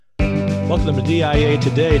Welcome to DIA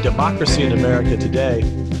Today, Democracy in America Today.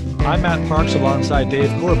 I'm Matt Parks alongside Dave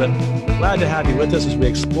Corbin. Glad to have you with us as we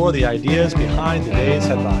explore the ideas behind the day's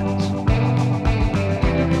headlines.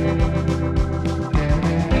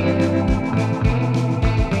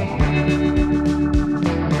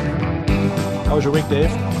 How was your week, Dave?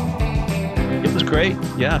 It was great.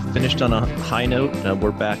 Yeah, finished on a high note.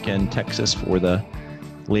 We're back in Texas for the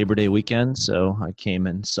Labor Day weekend, so I came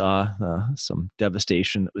and saw some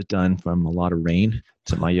devastation that was done from a lot of rain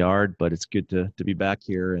to my yard, but it's good to be back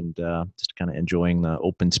here and just kind of enjoying the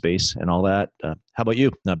open space and all that. How about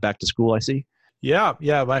you? Back to school, I see? Yeah.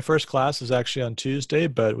 My first class is actually on Tuesday,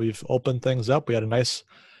 but we've opened things up. We had a nice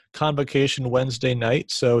convocation Wednesday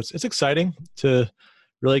night, so it's exciting to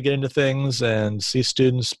really get into things and see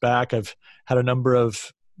students back. I've had a number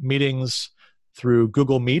of meetings through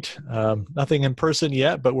Google Meet. Nothing in person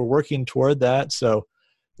yet, but we're working toward that. So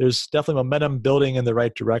there's definitely momentum building in the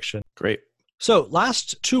right direction. Great. So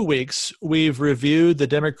last 2 weeks, we've reviewed the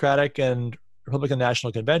Democratic and Republican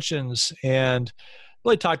national conventions and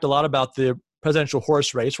really talked a lot about the presidential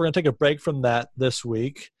horse race. We're going to take a break from that this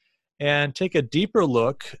week and take a deeper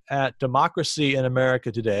look at democracy in America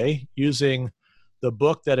today using the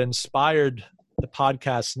book that inspired the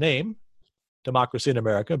podcast's name, Democracy in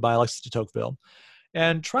America by Alexis de Tocqueville,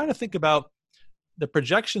 and trying to think about the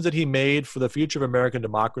projections that he made for the future of American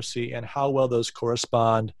democracy and how well those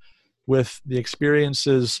correspond with the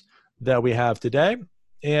experiences that we have today,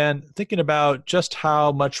 and thinking about just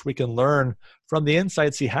how much we can learn from the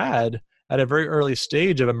insights he had at a very early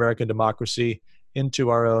stage of American democracy into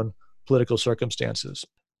our own political circumstances.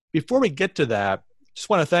 Before we get to that, just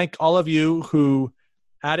want to thank all of you who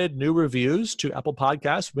added new reviews to Apple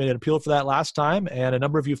Podcasts. We made an appeal for that last time, and a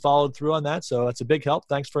number of you followed through on that, so that's a big help.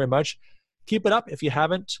 Thanks very much. Keep it up. If you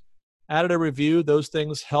haven't added a review, those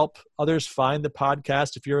things help others find the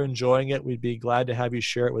podcast. If you're enjoying it, we'd be glad to have you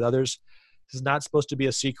share it with others. This is not supposed to be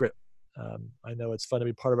a secret. I know it's fun to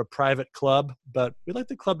be part of a private club, but we'd like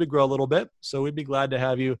the club to grow a little bit, so we'd be glad to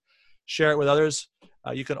have you share it with others.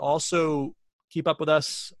 You can also keep up with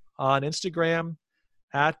us on Instagram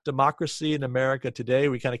at Democracy in America Today.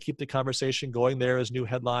 We kind of keep the conversation going there as new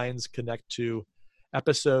headlines connect to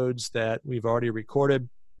episodes that we've already recorded.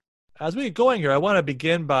 As we get going here, I want to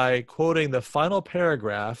begin by quoting the final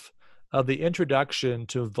paragraph of the introduction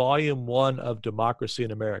to Volume 1 of Democracy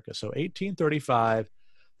in America. So 1835,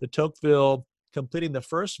 de Tocqueville completing the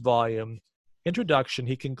first volume, introduction,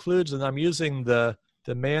 he concludes, and I'm using the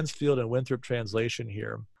Mansfield and Winthrop translation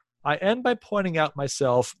here. I end by pointing out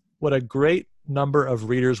myself what a great number of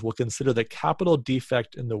readers will consider the capital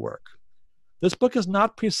defect in the work. This book is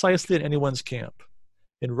not precisely in anyone's camp.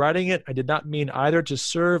 In writing it, I did not mean either to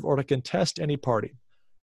serve or to contest any party.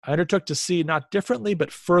 I undertook to see not differently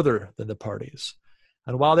but further than the parties.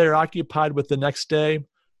 And while they are occupied with the next day,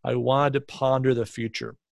 I wanted to ponder the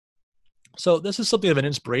future. So this is something of an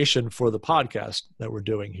inspiration for the podcast that we're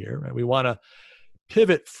doing here. Right? We want to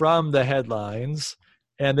pivot from the headlines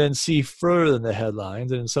and then see further than the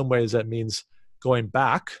headlines. And in some ways, that means going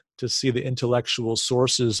back to see the intellectual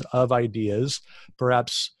sources of ideas,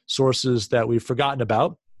 perhaps sources that we've forgotten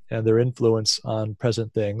about and their influence on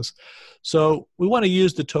present things. So we want to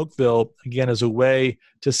use de Tocqueville, again, as a way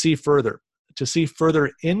to see further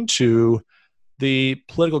into the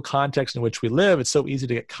political context in which we live. It's so easy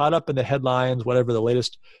to get caught up in the headlines, whatever the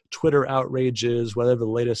latest Twitter outrage is, whatever the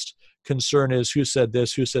latest concern is, who said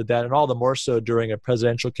this, who said that, and all the more so during a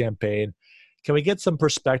presidential campaign. Can we get some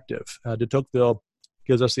perspective? De Tocqueville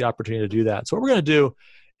gives us the opportunity to do that. So what we're going to do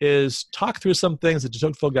is talk through some things that de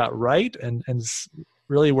Tocqueville got right and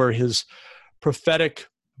really where his prophetic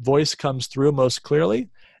voice comes through most clearly.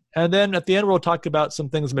 And then at the end, we'll talk about some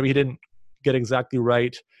things maybe he didn't get exactly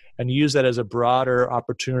right and use that as a broader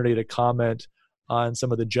opportunity to comment on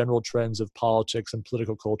some of the general trends of politics and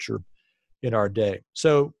political culture in our day.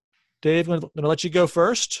 So Dave, I'm going to let you go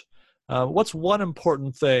first. What's one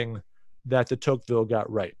important thing that de Tocqueville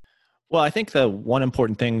got right? Well, I think the one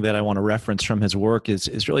important thing that I want to reference from his work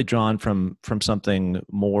is really drawn from something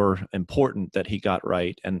more important that he got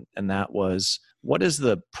right, and that was, what is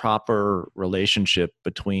the proper relationship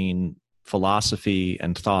between philosophy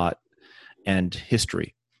and thought and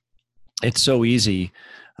history? It's so easy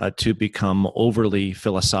to become overly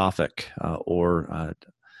philosophic or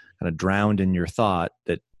kind of drowned in your thought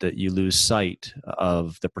that you lose sight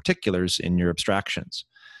of the particulars in your abstractions.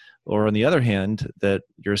 Or on the other hand, that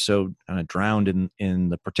you're so drowned in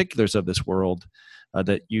the particulars of this world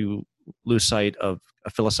that you lose sight of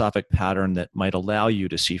a philosophic pattern that might allow you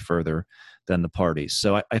to see further than the parties.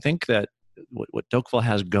 So I think that what Tocqueville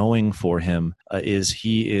has going for him is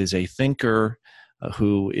he is a thinker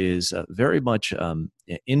who is very much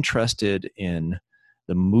interested in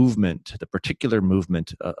the movement, the particular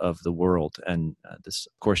movement of the world. And this,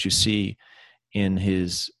 of course, you see in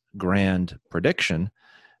his grand prediction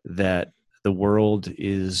that the world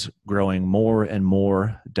is growing more and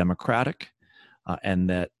more democratic, and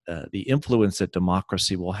that the influence that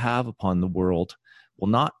democracy will have upon the world will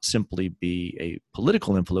not simply be a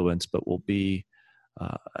political influence, but will be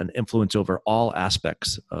an influence over all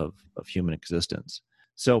aspects of human existence.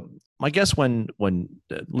 So my guess when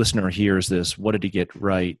the listener hears this, what did he get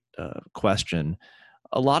right question,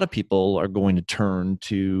 a lot of people are going to turn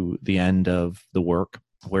to the end of the work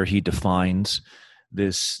where he defines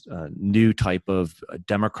this new type of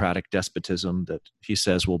democratic despotism that he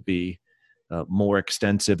says will be more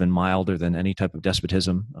extensive and milder than any type of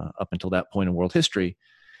despotism up until that point in world history,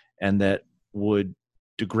 and that would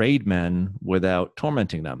degrade men without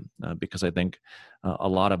tormenting them. Because I think a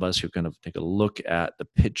lot of us who kind of take a look at the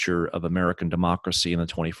picture of American democracy in the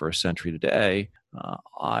 21st century today,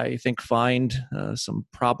 I think find some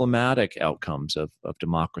problematic outcomes of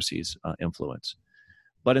democracy's influence.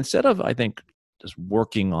 But instead of, I think, just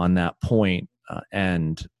working on that point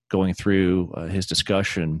and going through his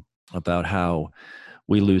discussion about how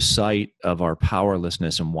we lose sight of our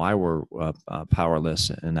powerlessness and why we're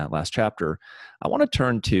powerless in that last chapter, I want to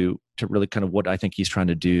turn to really kind of what I think he's trying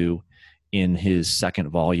to do in his second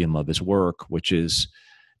volume of his work, which is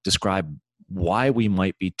describe why we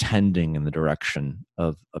might be tending in the direction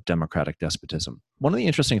of democratic despotism. One of the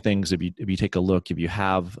interesting things, if you take a look, if you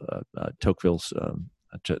have Tocqueville's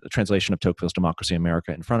a translation of Tocqueville's Democracy in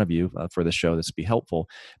America in front of you for the show, this would be helpful.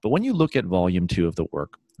 But when you look at volume 2 of the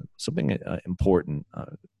work, something important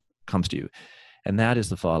comes to you, and that is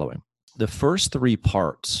the following. The first 3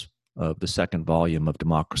 parts of the second volume of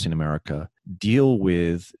Democracy in America deal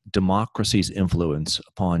with democracy's influence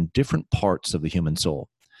upon different parts of the human soul.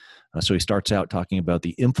 So he starts out talking about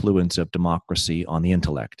the influence of democracy on the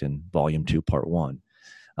intellect in volume 2, part 1.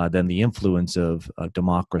 Then the influence of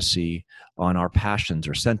democracy on our passions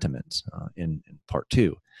or sentiments in part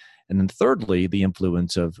 2. And then thirdly, the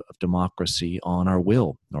influence of democracy on our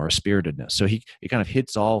will or our spiritedness. So he kind of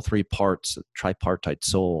hits all 3 parts, the tripartite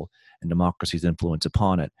soul and democracy's influence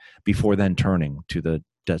upon it, before then turning to the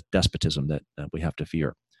despotism that we have to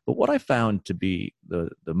fear. But what I found to be the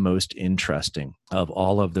most interesting of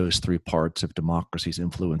all of those 3 parts of democracy's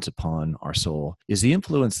influence upon our soul is the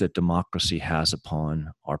influence that democracy has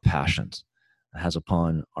upon our passions, has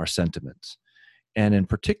upon our sentiments, and in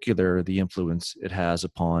particular, the influence it has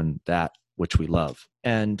upon that which we love.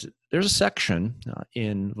 And there's a section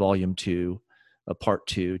in Volume 2, Part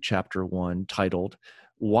 2, Chapter 1, titled,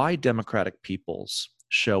 Why Democratic Peoples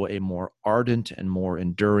Show a More Ardent and More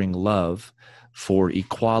Enduring Love for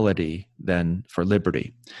Equality than for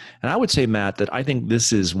Liberty. And I would say, Matt, that I think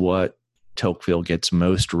this is what Tocqueville gets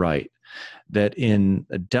most right, that in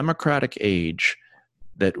a democratic age,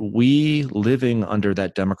 that we living under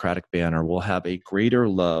that democratic banner will have a greater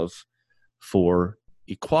love for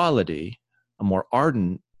equality, a more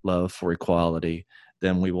ardent love for equality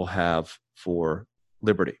than we will have for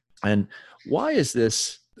liberty. And why is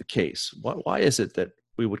this the case? Why is it that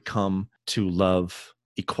we would come to love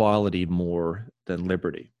equality more than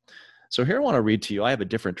liberty? So here I want to read to you. I have a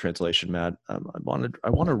different translation, Matt. I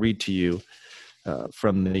want to read to you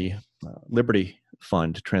from the Liberty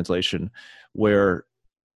Fund translation, where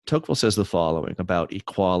Tocqueville says the following about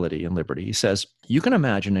equality and liberty. He says, you can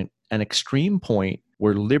imagine an extreme point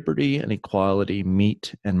where liberty and equality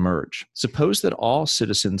meet and merge. Suppose that all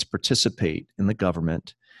citizens participate in the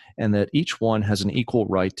government and that each one has an equal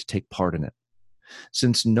right to take part in it.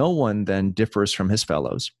 Since no one then differs from his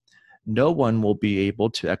fellows, no one will be able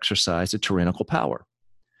to exercise a tyrannical power.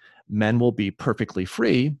 Men will be perfectly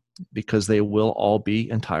free because they will all be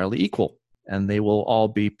entirely equal, and they will all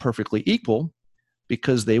be perfectly equal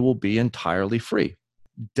because they will be entirely free.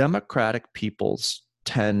 Democratic peoples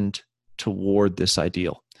tend toward this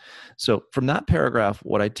ideal. So from that paragraph,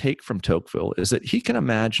 what I take from Tocqueville is that he can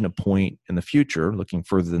imagine a point in the future, looking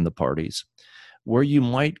further than the parties, where you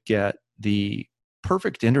might get the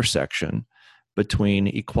perfect intersection between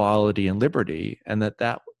equality and liberty, and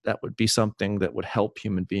that would be something that would help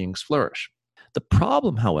human beings flourish. The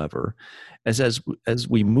problem, however, is as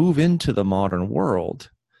we move into the modern world,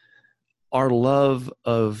 our love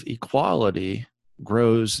of equality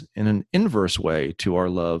grows in an inverse way to our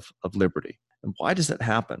love of liberty. And why does that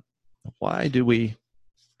happen? Why do we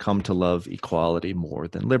come to love equality more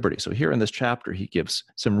than liberty? So here in this chapter, he gives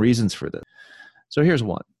some reasons for this. So here's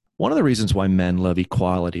one. One of the reasons why men love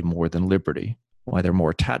equality more than liberty, why they're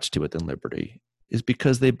more attached to it than liberty, is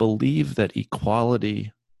because they believe that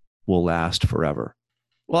equality will last forever.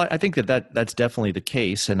 Well, I think that's definitely the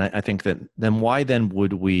case. And I think that then why then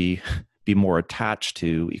would we be more attached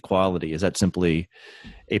to equality? Is that simply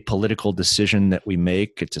a political decision that we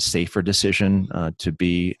make? It's a safer decision to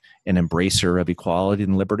be an embracer of equality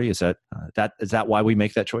and liberty. Is that why we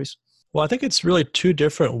make that choice? Well, I think it's really two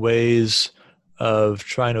different ways of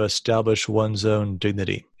trying to establish one's own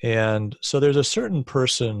dignity. And so there's a certain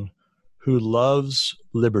person who loves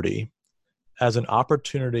liberty as an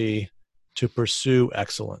opportunity to pursue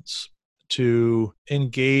excellence, to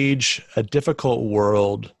engage a difficult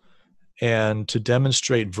world and to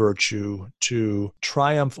demonstrate virtue, to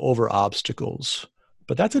triumph over obstacles.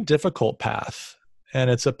 But that's a difficult path, and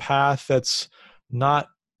it's a path that's not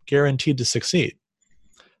guaranteed to succeed.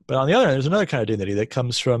 But on the other hand, there's another kind of dignity that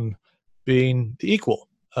comes from being the equal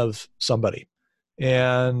of somebody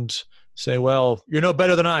and say, well, you're no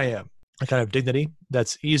better than I am. A kind of dignity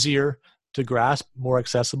that's easier to grasp, more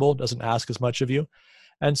accessible, doesn't ask as much of you.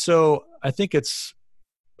 And so I think it's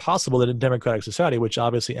possible that in democratic society, which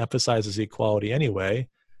obviously emphasizes equality anyway,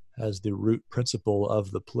 as the root principle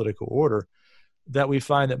of the political order, that we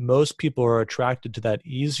find that most people are attracted to that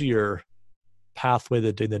easier pathway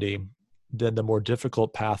to dignity than the more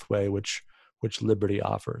difficult pathway which liberty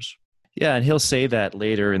offers. Yeah, and he'll say that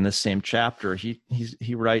later in this same chapter. He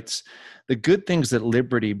writes, "The good things that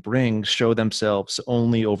liberty brings show themselves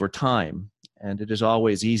only over time, and it is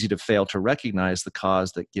always easy to fail to recognize the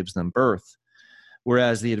cause that gives them birth,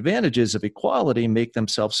 whereas the advantages of equality make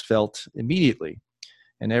themselves felt immediately,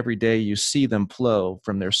 and every day you see them flow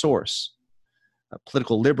from their source.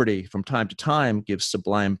 Political liberty from time to time gives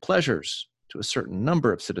sublime pleasures to a certain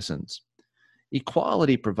number of citizens.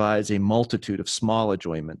 Equality provides a multitude of small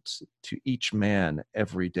enjoyments to each man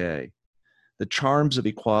every day. The charms of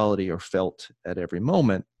equality are felt at every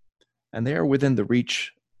moment, and they are within the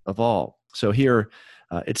reach of all." So here,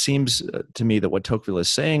 it seems to me that what Tocqueville is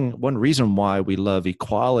saying, one reason why we love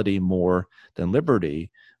equality more than liberty,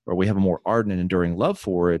 or we have a more ardent and enduring love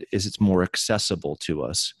for it, is it's more accessible to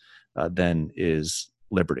us than is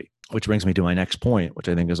liberty. Which brings me to my next point, which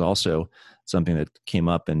I think is also something that came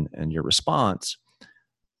up in your response.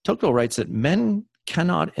 Tocqueville writes that men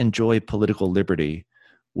cannot enjoy political liberty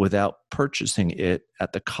without purchasing it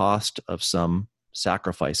at the cost of some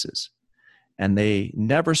sacrifices, and they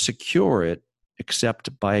never secure it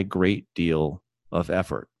except by a great deal of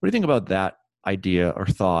effort. What do you think about that idea or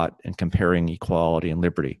thought in comparing equality and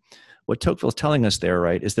liberty? What Tocqueville is telling us there,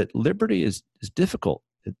 right, is that liberty is difficult.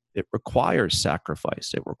 It requires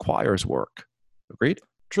sacrifice. It requires work. Agreed?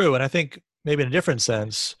 True. And I think maybe in a different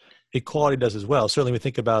sense, equality does as well. Certainly we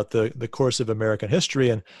think about the course of American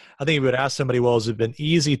history. And I think if you would ask somebody, well, has it been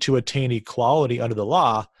easy to attain equality under the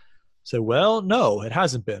law? Say, well, no, it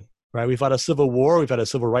hasn't been. Right? We've had a civil war. We've had a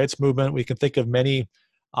civil rights movement. We can think of many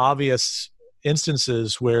obvious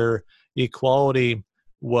instances where equality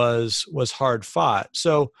was hard fought.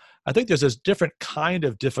 So I think there's this different kind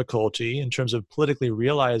of difficulty in terms of politically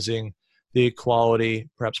realizing the equality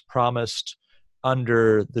perhaps promised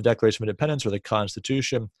under the Declaration of Independence or the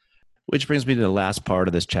Constitution. Which brings me to the last part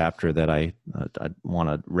of this chapter that I want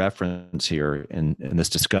to reference here in this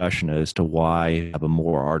discussion as to why I have a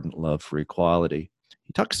more ardent love for equality.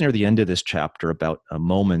 He talks near the end of this chapter about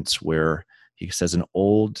moments where he says an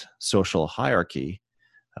old social hierarchy,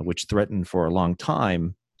 which threatened for a long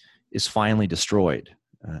time, is finally destroyed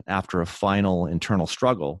after a final internal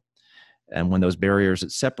struggle, and when those barriers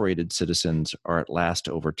that separated citizens are at last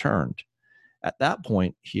overturned. At that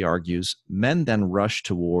point, he argues, men then rush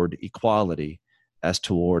toward equality as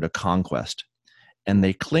toward a conquest, and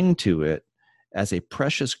they cling to it as a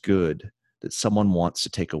precious good that someone wants to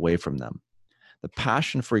take away from them. The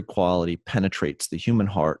passion for equality penetrates the human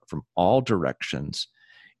heart from all directions.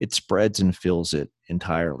 It spreads and fills it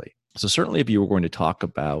entirely. So certainly if you were going to talk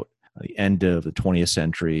about the end of the 20th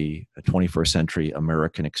century, 21st century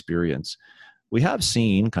American experience, we have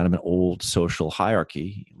seen kind of an old social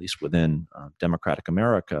hierarchy, at least within democratic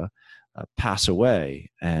America, pass away.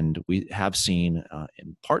 And we have seen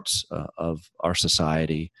in parts of our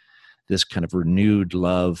society this kind of renewed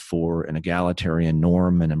love for an egalitarian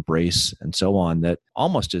norm and embrace and so on that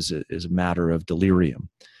almost is a matter of delirium.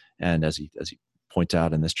 And as he points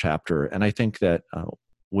out in this chapter, and I think that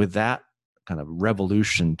with that kind of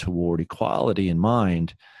revolution toward equality in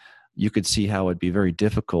mind, you could see how it'd be very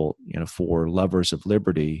difficult, for lovers of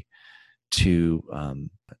liberty to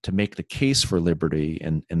make the case for liberty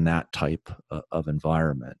in that type of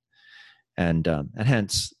environment, and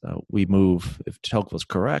hence we move, if Tocqueville's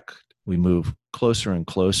correct, we move closer and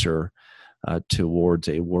closer towards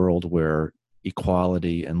a world where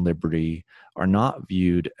equality and liberty are not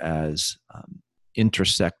viewed as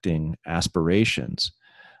intersecting aspirations,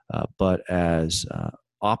 but as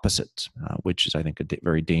opposites, which is, I think, a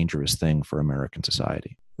very dangerous thing for American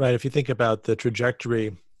society. Right. If you think about the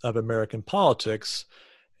trajectory of American politics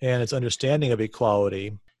and its understanding of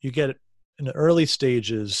equality, you get in the early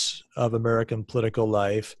stages of American political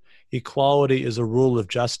life, equality is a rule of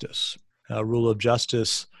justice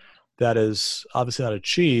that is obviously not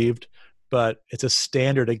achieved, but it's a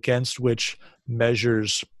standard against which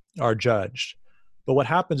measures are judged. But what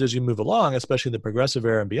happens as you move along, especially in the progressive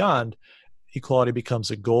era and beyond, equality becomes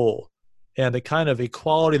a goal. And the kind of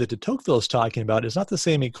equality that de Tocqueville is talking about is not the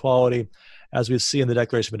same equality as we see in the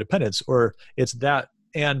Declaration of Independence, or it's that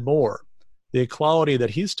and more. The equality that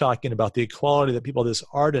he's talking about, the equality that people have this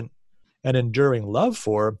ardent and enduring love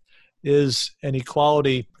for, is an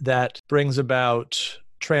equality that brings about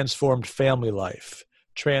transformed family life,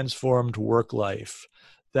 transformed work life,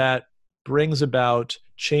 that brings about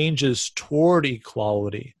changes toward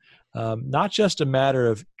equality, not just a matter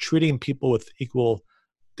of treating people with equal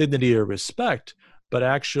dignity or respect, but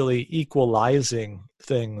actually equalizing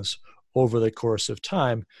things over the course of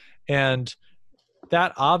time. And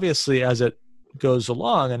that obviously, as it goes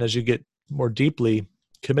along and as you get more deeply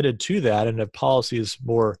committed to that and have policies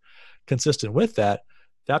more consistent with that,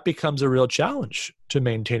 that becomes a real challenge to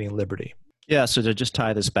maintaining liberty. Yeah, so to just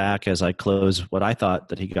tie this back as I close what I thought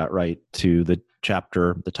that he got right to the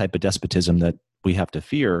chapter, the type of despotism that we have to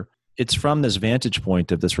fear, it's from this vantage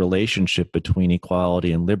point of this relationship between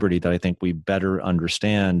equality and liberty that I think we better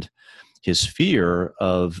understand his fear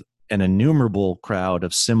of an innumerable crowd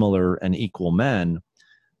of similar and equal men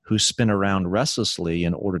who spin around restlessly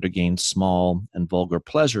in order to gain small and vulgar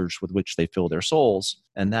pleasures with which they fill their souls.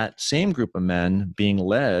 And that same group of men being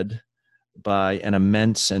led by an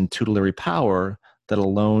immense and tutelary power that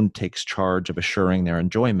alone takes charge of assuring their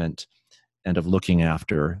enjoyment and of looking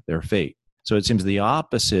after their fate. So it seems the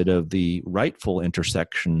opposite of the rightful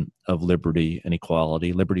intersection of liberty and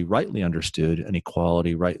equality, liberty rightly understood and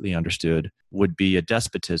equality rightly understood, would be a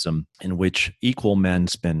despotism in which equal men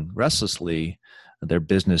spin restlessly, their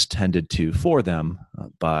business tended to for them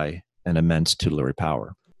by an immense tutelary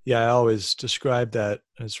power. Yeah, I always describe that,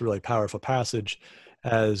 and it's a really powerful passage,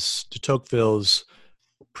 as de Tocqueville's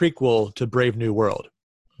prequel to Brave New World.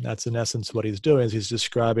 That's in essence what he's doing, is he's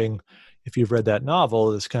describing, if you've read that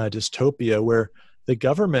novel, this kind of dystopia where the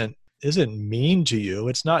government isn't mean to you.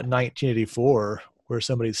 It's not 1984 where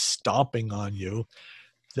somebody's stomping on you.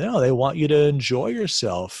 No, they want you to enjoy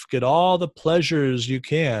yourself, get all the pleasures you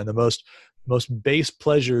can, the most base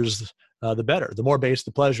pleasures, the better. The more base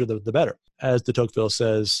the pleasure, the better. As de Tocqueville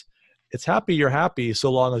says, it's happy you're happy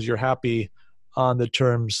so long as you're happy on the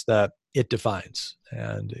terms that it defines.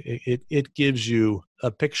 And it gives you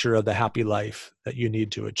a picture of the happy life that you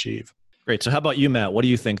need to achieve. Great. So how about you, Matt? What do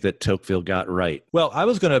you think that Tocqueville got right? Well, I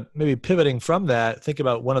was going to maybe pivoting from that, think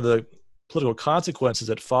about one of the political consequences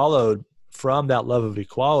that followed from that love of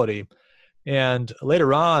equality. And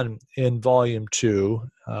later on in volume 2,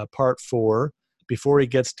 part 4, before he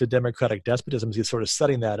gets to democratic despotism, he's sort of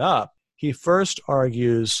setting that up. He first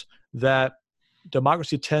argues that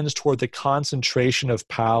democracy tends toward the concentration of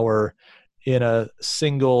power in a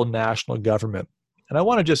single national government. And I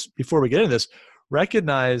want to just, before we get into this,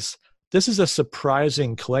 recognize this is a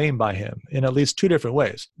surprising claim by him in at least 2 different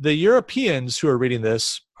ways. The Europeans who are reading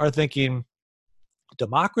this are thinking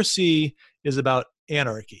democracy is about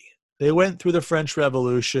anarchy. They went through the French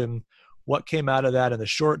Revolution. What came out of that in the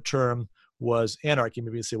short term was anarchy.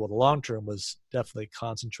 Maybe you say, well, the long term was definitely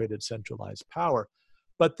concentrated, centralized power.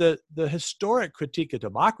 But the historic critique of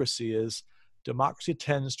democracy is democracy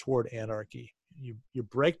tends toward anarchy. You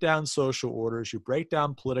break down social orders, you break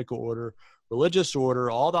down political order, religious order,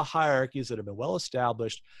 all the hierarchies that have been well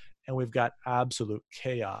established, and we've got absolute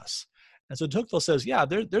chaos. And so Tocqueville says, yeah,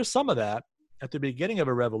 there's some of that at the beginning of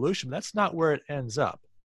a revolution. That's not where it ends up.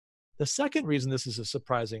 The second reason this is a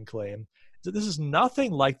surprising claim is that this is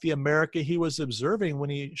nothing like the America he was observing when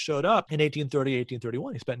he showed up in 1830,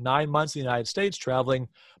 1831. He spent 9 months in the United States, traveling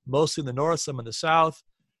mostly in the north, some in the south.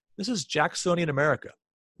 This is Jacksonian America,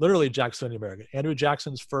 literally Jacksonian America, Andrew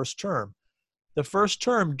Jackson's first term. The first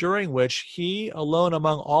term during which he, alone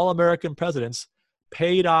among all American presidents,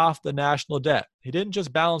 paid off the national debt. He didn't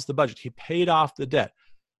just balance the budget, he paid off the debt.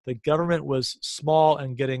 The government was small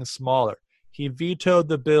and getting smaller. He vetoed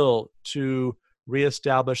the bill to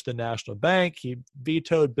reestablish the national bank. He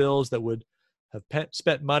vetoed bills that would have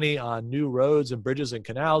spent money on new roads and bridges and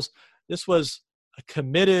canals. This was a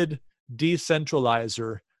committed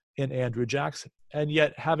decentralizer in Andrew Jackson. And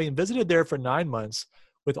yet, having visited there for 9 months,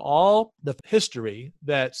 with all the history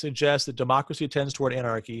that suggests that democracy tends toward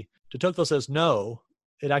anarchy, de Tocqueville says, no,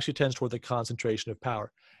 it actually tends toward the concentration of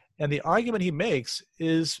power. And the argument he makes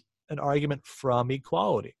is an argument from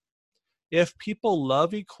equality. If people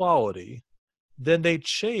love equality, then they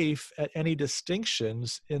chafe at any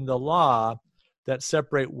distinctions in the law that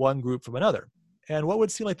separate one group from another. And what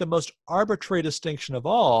would seem like the most arbitrary distinction of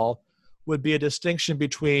all would be a distinction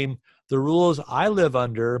between the rules I live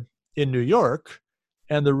under in New York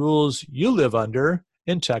and the rules you live under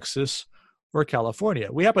in Texas or California.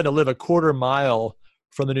 We happen to live a quarter mile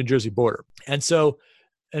from the New Jersey border. And so,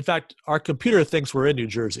 in fact, our computer thinks we're in New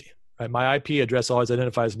Jersey. Right? My IP address always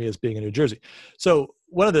identifies me as being in New Jersey. So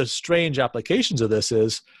one of the strange applications of this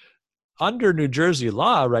is under New Jersey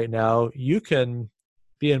law right now, you can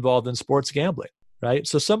be involved in sports gambling, right?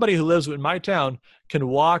 So somebody who lives in my town can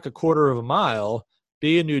walk a quarter of a mile,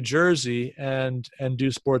 be in New Jersey, and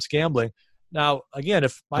do sports gambling. Now, again,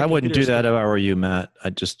 if I wouldn't do that if I were you, Matt.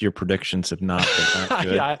 Your predictions have not been that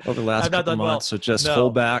good yeah, over the last couple of months. So just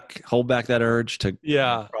hold back that urge to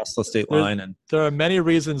cross the state line. And there are many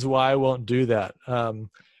reasons why I won't do that,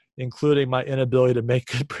 including my inability to make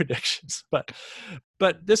good predictions. But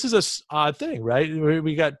this is a odd thing, right?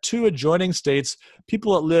 We got two adjoining states.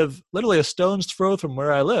 People that live literally a stone's throw from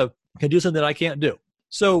where I live can do something that I can't do.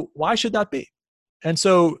 So why should that be? And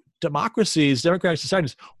so democracies, democratic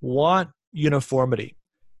societies want uniformity.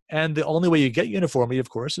 And the only way you get uniformity, of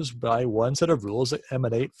course, is by one set of rules that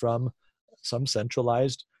emanate from some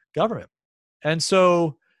centralized government. And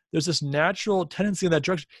so there's this natural tendency in that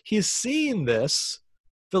direction. He's seeing this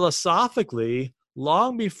philosophically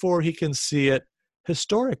long before he can see it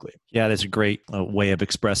historically. Yeah, that's a great way of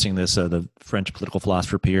expressing this. The French political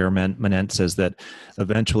philosopher Pierre Manent says that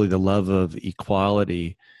eventually the love of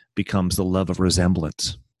equality becomes the love of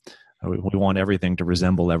resemblance. We want everything to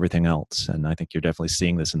resemble everything else. And I think you're definitely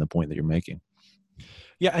seeing this in the point that you're making.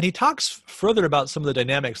 Yeah, and he talks further about some of the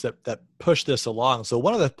dynamics that push this along. So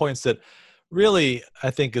one of the points that really, I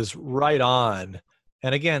think, is right on,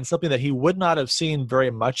 and again, something that he would not have seen very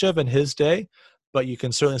much of in his day, but you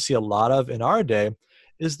can certainly see a lot of in our day,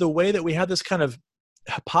 is the way that we have this kind of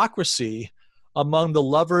hypocrisy among the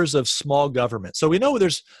lovers of small government. So we know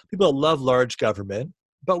there's people that love large government,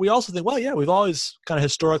 but we also think, well, yeah, we've always kind of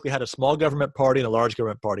historically had a small government party and a large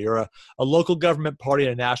government party, or a local government party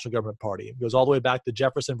and a national government party. It goes all the way back to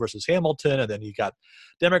Jefferson versus Hamilton, and then you got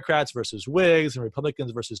Democrats versus Whigs and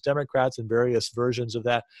Republicans versus Democrats and various versions of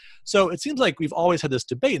that. So it seems like we've always had this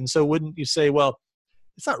debate. And so wouldn't you say, well,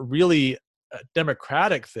 it's not really a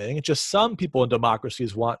democratic thing. It's just some people in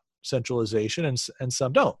democracies want centralization and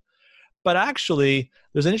some don't. But actually,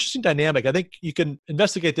 there's an interesting dynamic. I think you can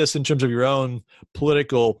investigate this in terms of your own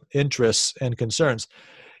political interests and concerns.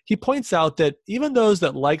 He points out that even those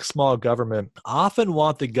that like small government often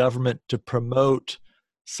want the government to promote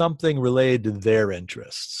something related to their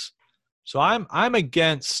interests. So I'm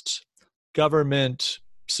against government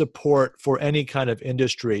support for any kind of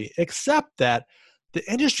industry, except that the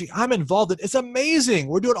industry I'm involved in is amazing.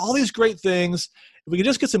 We're doing all these great things. If we can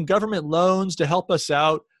just get some government loans to help us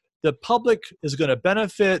out, the public is going to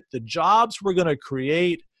benefit, the jobs we're going to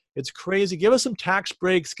create. It's crazy. Give us some tax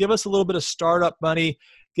breaks. Give us a little bit of startup money.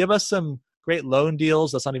 Give us some great loan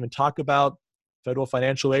deals. Let's not even talk about federal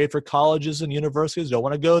financial aid for colleges and universities. Don't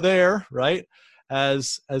want to go there, right?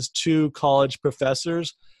 As two college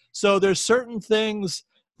professors. So there's certain things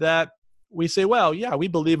that we say, well, yeah, we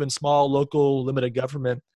believe in small, local, limited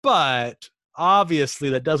government, but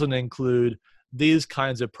obviously that doesn't include these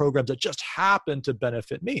kinds of programs that just happen to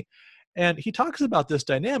benefit me. And he talks about this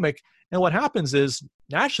dynamic. And what happens is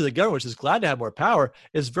naturally the government, which is glad to have more power,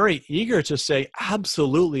 is very eager to say,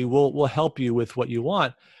 absolutely, we'll help you with what you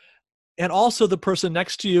want. And also the person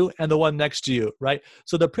next to you and the one next to you, right?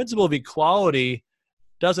 So the principle of equality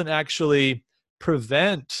doesn't actually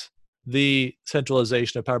prevent the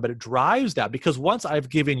centralization of power, but it drives that, because once I've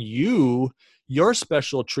given you your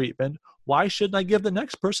special treatment, why shouldn't I give the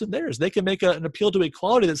next person theirs? They can make an appeal to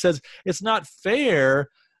equality that says it's not fair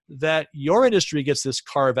that your industry gets this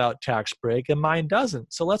carve-out tax break and mine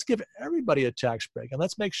doesn't. So let's give everybody a tax break, and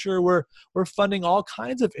let's make sure we're funding all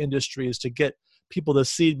kinds of industries to get people the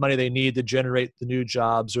seed money they need to generate the new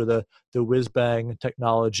jobs or the whiz-bang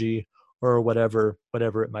technology or whatever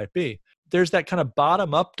it might be. There's that kind of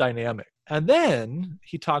bottom-up dynamic. And then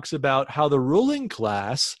he talks about how the ruling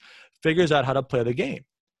class figures out how to play the game.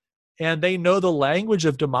 And they know the language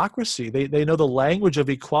of democracy. They know the language of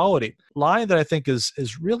equality. Line that I think is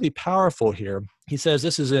really powerful here. He says,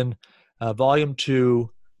 this is in Volume 2,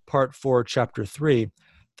 Part 4, Chapter 3.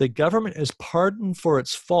 The government is pardoned for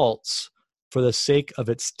its faults for the sake of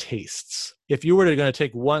its tastes. If you were going to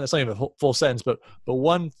take one, that's not even a full sentence, but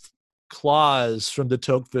one clause from de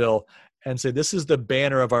Tocqueville and say, this is the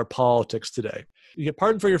banner of our politics today. You get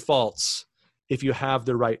pardoned for your faults if you have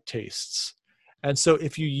the right tastes. And so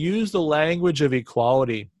if you use the language of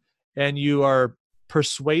equality and you are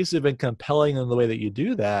persuasive and compelling in the way that you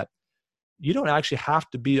do that, you don't actually have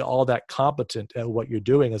to be all that competent at what you're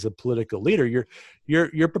doing as a political leader.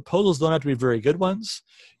 Your proposals don't have to be very good ones.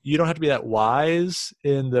 You don't have to be that wise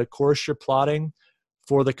in the course you're plotting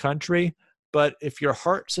for the country. But if your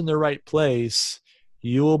heart's in the right place,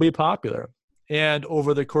 you will be popular. And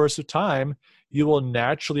over the course of time, you will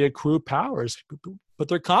naturally accrue powers, put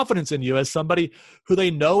their confidence in you as somebody who they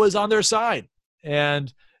know is on their side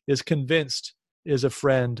and is convinced is a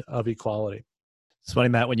friend of equality. It's funny,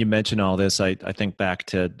 Matt, when you mention all this, I think back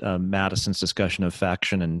to Madison's discussion of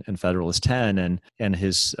faction in Federalist 10 and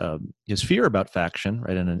his fear about faction,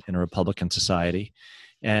 right, in a Republican society.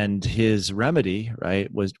 And his remedy, right,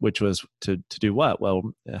 which was to do what? Well,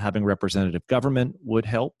 having representative government would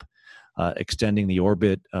help. Extending the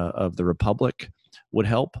orbit of the republic would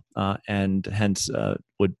help, and hence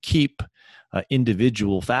would keep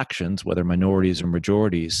individual factions, whether minorities or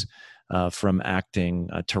majorities, from acting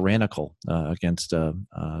tyrannical against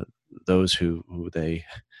those who they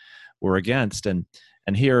were against. And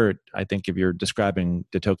here, I think if you're describing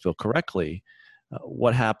de Tocqueville correctly,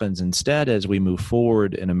 what happens instead as we move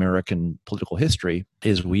forward in American political history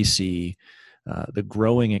is we see the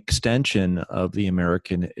growing extension of the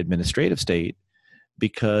American administrative state,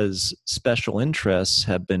 because special interests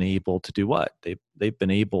have been able to do what? They've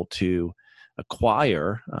been able to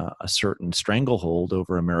acquire a certain stranglehold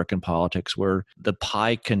over American politics where the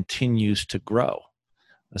pie continues to grow.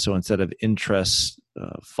 So instead of interests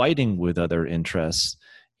fighting with other interests,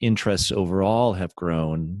 interests overall have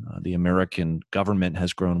grown. The American government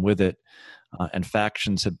has grown with it, and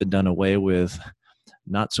factions have been done away with,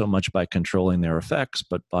 not so much by controlling their effects,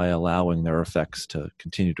 but by allowing their effects to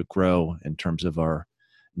continue to grow in terms of our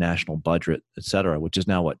national budget, et cetera, which is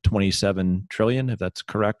now, what, 27 trillion, if that's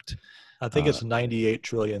correct? I think it's 98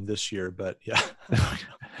 trillion this year, but yeah.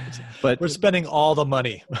 But we're spending all the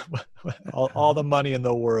money, all the money in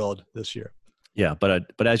the world this year. Yeah, but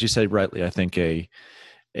as you said rightly, I think a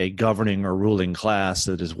governing or ruling class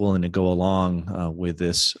that is willing to go along with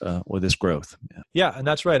this growth. Yeah, and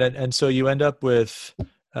that's right. And so you end up with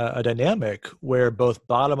a dynamic where both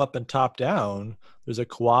bottom up and top down, there's a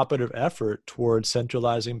cooperative effort towards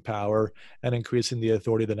centralizing power and increasing the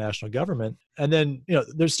authority of the national government. And then,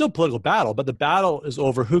 there's still political battle, but the battle is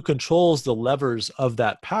over who controls the levers of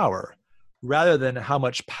that power rather than how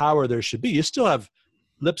much power there should be. You still have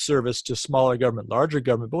lip service to smaller government, larger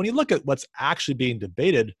government. But when you look at what's actually being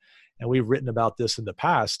debated, and we've written about this in the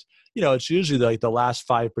past, it's usually like the last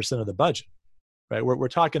 5% of the budget, right? We're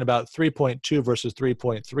talking about 3.2 versus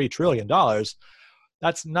 $3.3 trillion.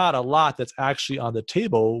 That's not a lot that's actually on the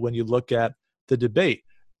table when you look at the debate.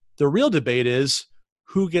 The real debate is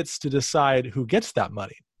who gets to decide who gets that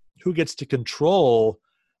money, who gets to control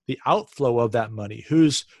the outflow of that money,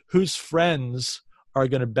 whose friends are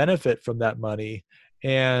going to benefit from that money,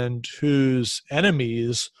 and whose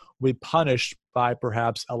enemies will be punished by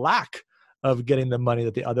perhaps a lack of getting the money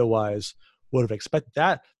that they otherwise would have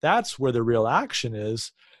expected. That's where the real action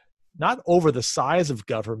is, not over the size of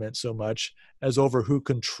government so much as over who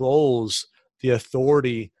controls the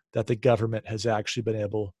authority that the government has actually been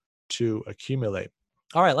able to accumulate.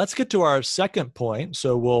 All right, let's get to our second point.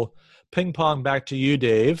 So we'll ping pong back to you,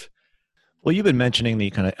 Dave. Well, you've been mentioning the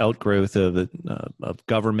kind of outgrowth of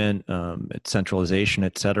government, its centralization,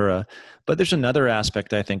 et cetera. But there's another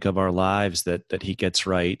aspect, I think, of our lives that he gets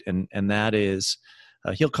right, and that is,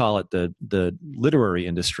 he'll call it the literary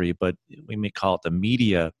industry, but we may call it the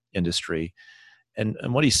media industry. And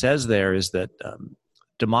what he says there is that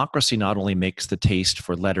democracy not only makes the taste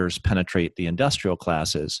for letters penetrate the industrial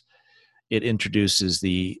classes, it introduces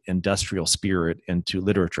the industrial spirit into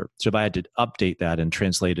literature. So if I had to update that and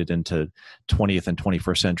translate it into 20th and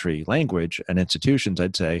 21st century language and institutions,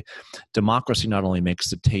 I'd say democracy not only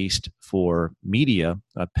makes the taste for media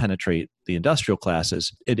penetrate the industrial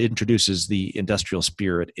classes, it introduces the industrial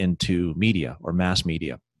spirit into media or mass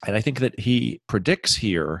media. And I think that he predicts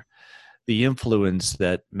here the influence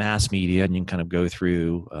that mass media, and you can kind of go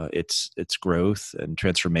through its growth and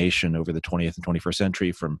transformation over the 20th and 21st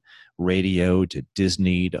century, from radio to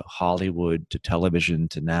Disney to Hollywood to television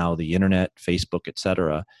to now the internet, Facebook, et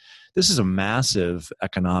cetera. This is a massive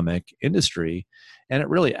economic industry, and it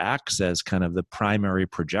really acts as kind of the primary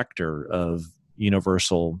projector of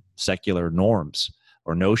universal secular norms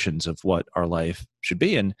or notions of what our life should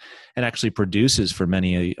be, and actually produces for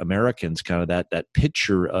many Americans kind of that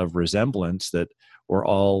picture of resemblance that we're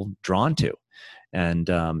all drawn to. and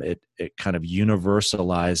it kind of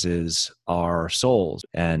universalizes our souls.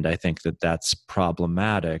 And I think that that's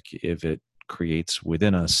problematic if it creates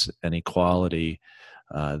within us an equality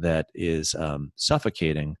that is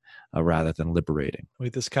suffocating rather than liberating.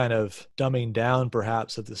 With this kind of dumbing down,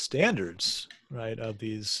 perhaps, of the standards, right, of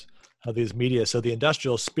these media. So the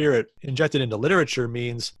industrial spirit injected into literature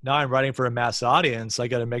means now I'm writing for a mass audience. I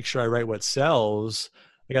got to make sure I write what sells.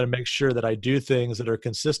 I got to make sure that I do things that are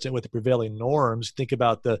consistent with the prevailing norms. Think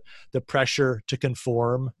about the pressure to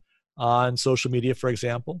conform on social media, for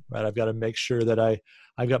example, right? I've got to make sure that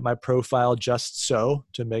I've got my profile just so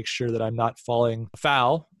to make sure that I'm not falling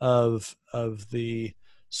foul of the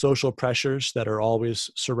social pressures that are always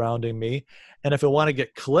surrounding me. And if I want to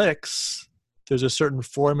get clicks, there's a certain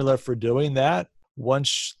formula for doing that.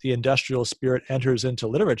 Once the industrial spirit enters into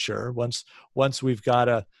literature, once we've got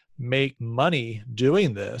to make money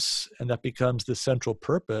doing this, and that becomes the central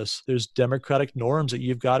purpose, there's democratic norms that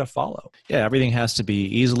you've got to follow. Yeah, everything has to be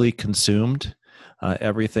easily consumed.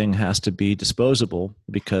 Everything has to be disposable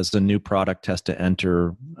because the new product has to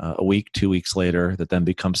enter a week, 2 weeks later, that then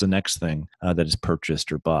becomes the next thing that is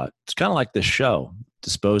purchased or bought. It's kind of like this show,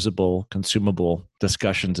 disposable, consumable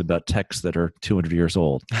discussions about texts that are 200 years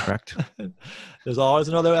old, correct? There's always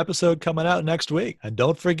another episode coming out next week. And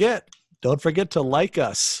don't forget to like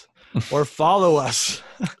us or follow us.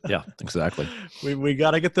 Yeah, exactly. We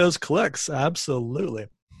got to get those clicks. Absolutely.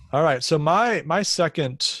 All right. So my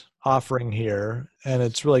second offering here, and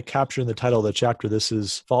it's really captured in the title of the chapter. This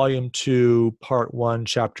is Volume 2, Part 1,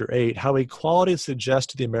 Chapter 8, How Equality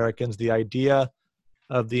Suggests to the Americans the Idea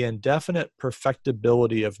of the Indefinite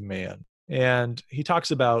Perfectibility of Man. And he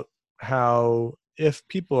talks about how if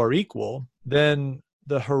people are equal, then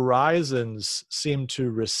the horizons seem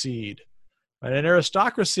to recede. And in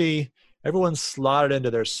aristocracy, everyone's slotted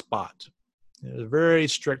into their spot. There's a very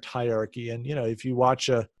strict hierarchy. And, if you watch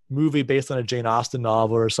a movie based on a Jane Austen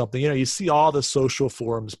novel or something, you see all the social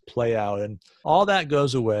forms play out and all that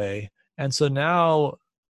goes away. And so now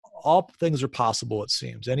all things are possible, it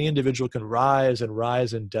seems. Any individual can rise and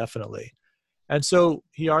rise indefinitely. And so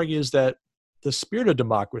he argues that the spirit of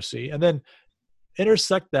democracy, and then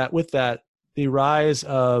intersect that with that, the rise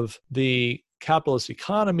of the capitalist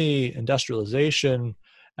economy, industrialization,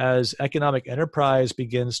 as economic enterprise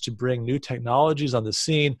begins to bring new technologies on the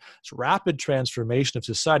scene, this rapid transformation of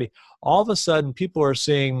society, all of a sudden people are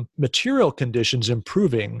seeing material conditions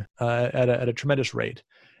improving at a tremendous rate.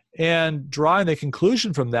 And drawing the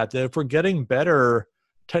conclusion from that if we're getting better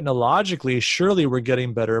technologically, surely we're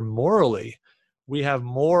getting better morally. We have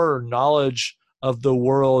more knowledge of the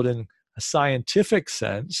world in a scientific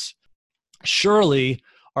sense. Surely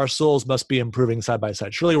our souls must be improving side by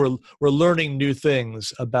side. Surely we're learning new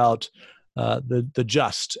things about the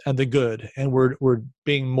just and the good, and we're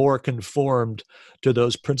being more conformed to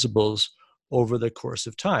those principles over the course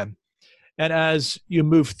of time. And as you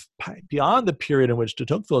move beyond the period in which de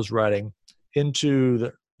Tocqueville is writing into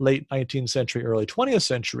the late 19th century, early 20th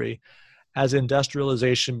century, as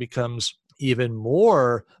industrialization becomes even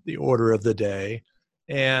more the order of the day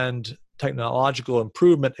and technological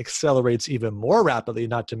improvement accelerates even more rapidly,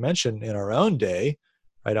 not to mention in our own day,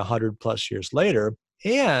 right, 100 plus years later.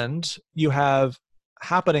 And you have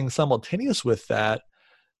happening simultaneous with that,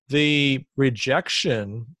 the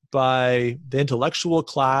rejection by the intellectual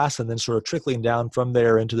class and then sort of trickling down from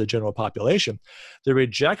there into the general population, the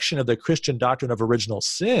rejection of the Christian doctrine of original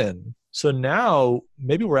sin. So now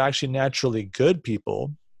maybe we're actually naturally good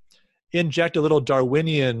people, inject a little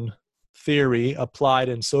Darwinian theory applied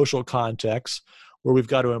in social contexts where we've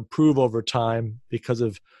got to improve over time because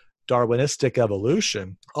of Darwinistic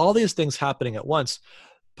evolution. All these things happening at once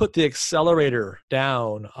put the accelerator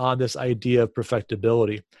down on this idea of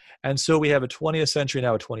perfectibility. And so we have a 20th century,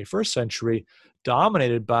 now a 21st century,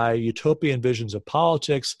 dominated by utopian visions of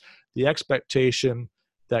politics, the expectation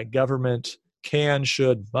that government can,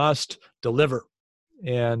 should, must deliver,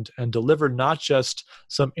 and deliver not just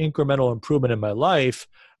some incremental improvement in my life,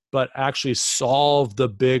 but actually solve the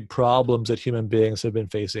big problems that human beings have been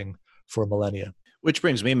facing for millennia. Which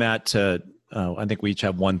brings me, Matt, to I think we each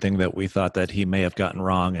have one thing that we thought that he may have gotten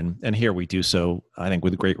wrong, and here we do so, I think,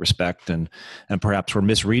 with great respect, and perhaps we're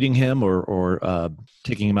misreading him or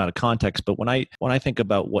taking him out of context. But when I think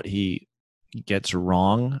about what he gets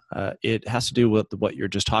wrong, it has to do with what you're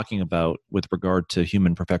just talking about with regard to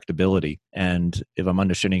human perfectibility. And if I'm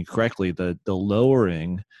understanding correctly, the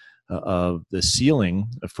lowering of the ceiling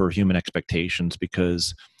for human expectations,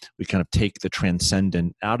 because we kind of take the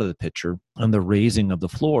transcendent out of the picture, and the raising of the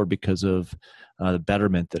floor because of the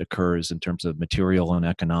betterment that occurs in terms of material and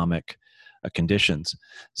economic conditions.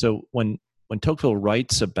 So when when Tocqueville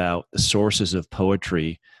writes about the sources of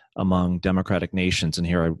poetry among democratic nations, and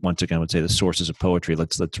here I once again would say the sources of poetry.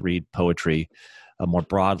 Let's read poetry more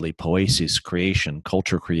broadly: poesis, creation,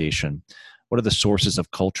 culture creation. What are the sources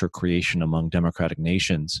of culture creation among democratic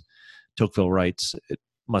nations? Tocqueville writes, it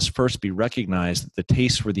must first be recognized that the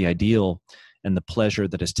taste for the ideal and the pleasure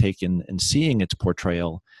that is taken in seeing its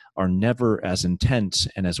portrayal are never as intense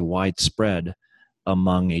and as widespread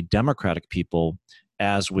among a democratic people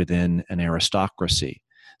as within an aristocracy.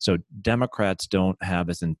 So Democrats don't have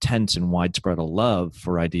as intense and widespread a love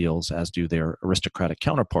for ideals as do their aristocratic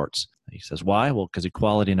counterparts. He says, why? Well, because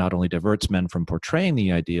equality not only diverts men from portraying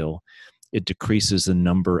the ideal, it decreases the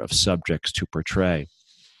number of subjects to portray.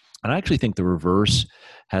 And I actually think the reverse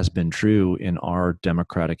has been true in our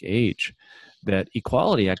democratic age, that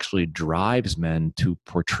equality actually drives men to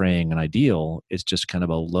portraying an ideal. It's just kind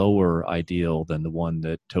of a lower ideal than the one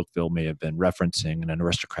that Tocqueville may have been referencing in an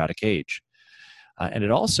aristocratic age. And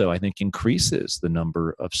it also, I think, increases the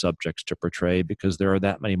number of subjects to portray because there are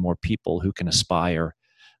that many more people who can aspire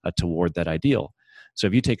toward that ideal. So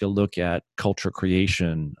if you take a look at culture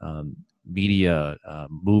creation, media,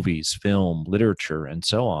 movies, film, literature, and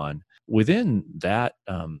so on, within that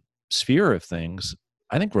sphere of things,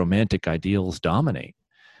 I think romantic ideals dominate.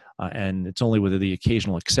 And it's only with the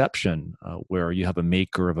occasional exception where you have a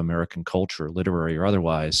maker of American culture, literary or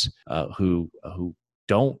otherwise, who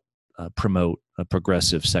don't promote a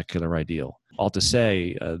progressive secular ideal. All to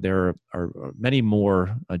say, there are many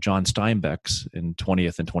more John Steinbecks in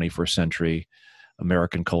 20th and 21st century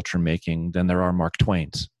American culture making than there are Mark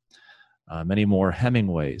Twains. Many more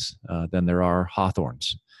Hemingways than there are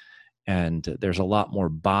Hawthornes. And there's a lot more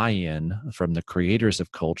buy-in from the creators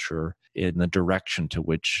of culture in the direction to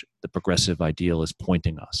which the progressive ideal is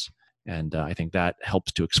pointing us. And I think that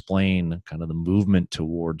helps to explain kind of the movement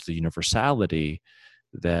towards the universality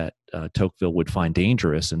that Tocqueville would find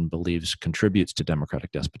dangerous and believes contributes to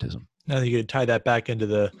democratic despotism. I think you could tie that back into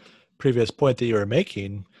the previous point that you were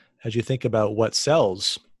making as you think about what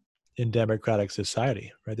sells in democratic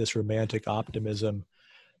society, right? This romantic optimism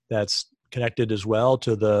that's connected as well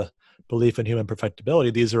to the belief in human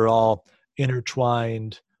perfectibility. These are all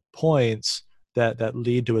intertwined points that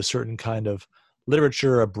lead to a certain kind of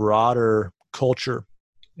literature, a broader culture.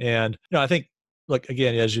 And I think, like,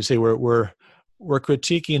 again, as you say, we're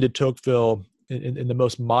critiquing de Tocqueville in the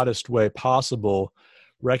most modest way possible,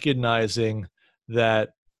 recognizing that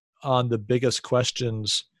on the biggest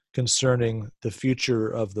questions concerning the future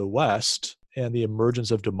of the West and the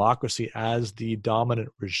emergence of democracy as the dominant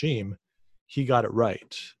regime, he got it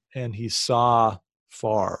right. And he saw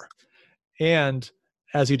far. And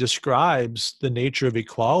as he describes the nature of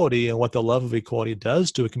equality and what the love of equality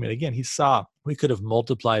does to a community, again, he saw we could have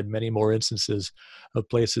multiplied many more instances of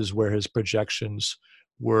places where his projections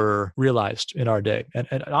were realized in our day.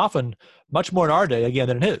 And often much more in our day, again,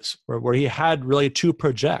 than in his, where he had really to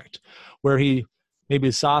project, where he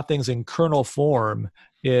maybe saw things in kernel form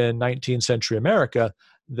in 19th century America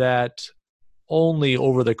that only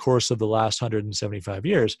over the course of the last 175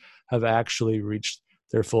 years have actually reached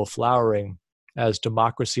their full flowering as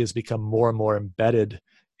democracy has become more and more embedded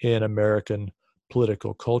in American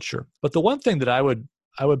political culture. But the one thing that I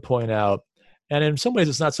would point out, and in some ways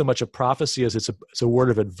it's not so much a prophecy as it's a word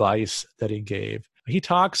of advice that he gave. He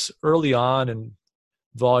talks early on in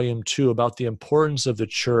Volume 2 about the importance of the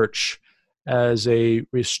church as a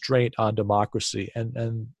restraint on democracy.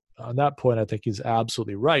 And on that point, I think he's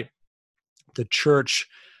absolutely right. The church,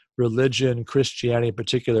 religion, Christianity in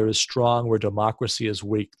particular, is strong where democracy is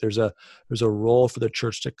weak. There's a role for the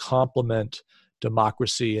church to complement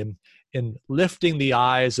democracy in lifting the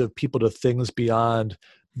eyes of people to things beyond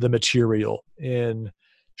the material, in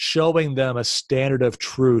showing them a standard of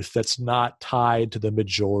truth that's not tied to the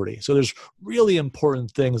majority. So there's really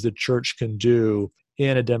important things the church can do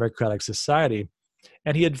in a democratic society.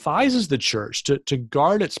 And he advises the church to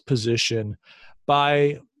guard its position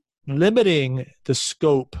by limiting the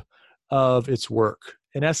scope of its work.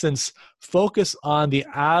 In essence, focus on the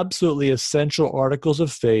absolutely essential articles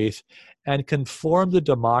of faith and conform the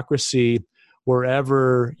democracy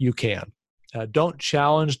wherever you can. Don't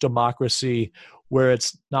challenge democracy where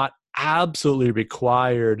it's not absolutely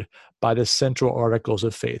required by the central articles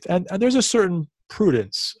of faith. And there's a certain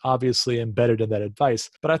prudence, obviously, embedded in that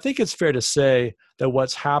advice. But I think it's fair to say that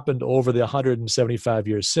what's happened over the 175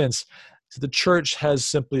 years since, the church has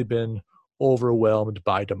simply been overwhelmed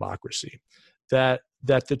by democracy. That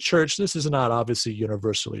the church, this is not obviously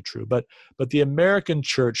universally true, but the American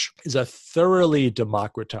church is a thoroughly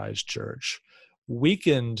democratized church,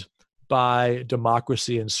 weakened by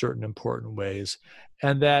democracy in certain important ways,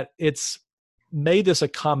 and that its made this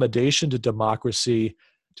accommodation to democracy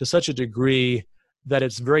to such a degree that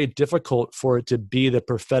it's very difficult for it to be the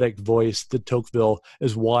prophetic voice that Tocqueville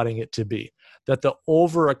is wanting it to be. That the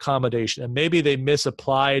over-accommodation, and maybe they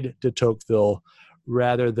misapplied de Tocqueville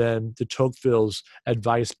rather than de Tocqueville's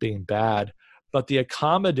advice being bad, but the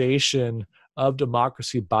accommodation of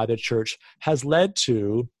democracy by the church has led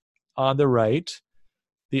to, on the right,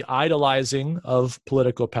 the idolizing of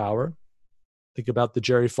political power. Think about the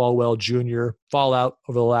Jerry Falwell Jr. fallout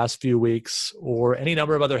over the last few weeks, or any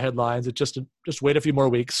number of other headlines. It just wait a few more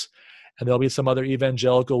weeks, and there'll be some other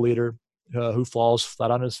evangelical leader who falls flat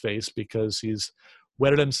on his face because he's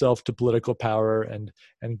wedded himself to political power and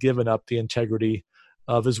given up the integrity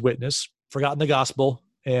of his witness, forgotten the gospel,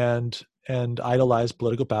 and idolized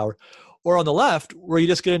political power. Or on the left, where you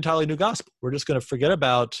just get an entirely new gospel. We're just going to forget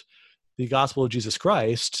about the gospel of Jesus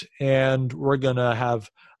Christ, and we're going to have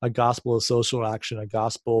a gospel of social action, a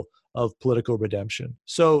gospel of political redemption.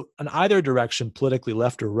 So in either direction, politically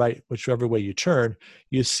left or right, whichever way you turn,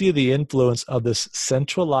 you see the influence of this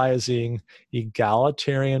centralizing,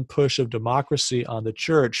 egalitarian push of democracy on the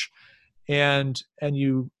church. And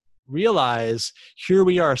you realize here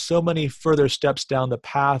we are so many further steps down the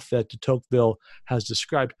path that de Tocqueville has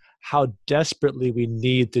described, how desperately we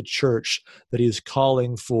need the church that he's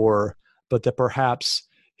calling for, but that perhaps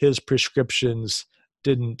his prescriptions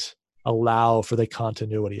didn't allow for the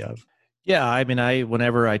continuity of. Yeah, I mean,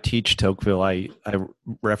 whenever I teach Tocqueville, I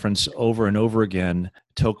reference over and over again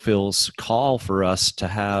Tocqueville's call for us to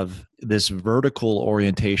have this vertical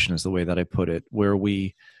orientation, is the way that I put it, where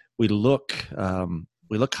we look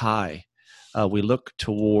high, we look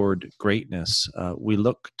toward greatness, we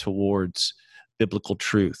look towards biblical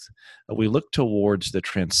truth, we look towards the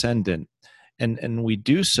transcendent, and we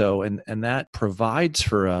do so, and that provides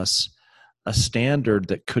for us a standard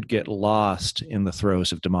that could get lost in the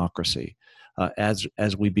throes of democracy as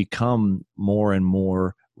we become more and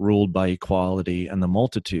more ruled by equality and the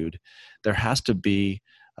multitude. There has to be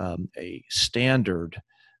a standard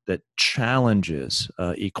that challenges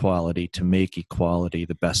equality to make equality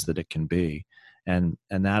the best that it can be. And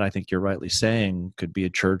that, I think you're rightly saying, could be a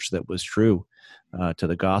church that was true to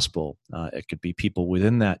the gospel. It could be people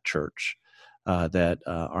within that church that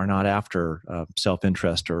are not after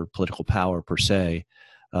self-interest or political power per se,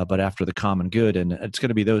 but after the common good. And it's going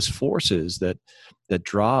to be those forces that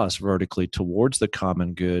draw us vertically towards the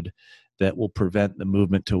common good that will prevent the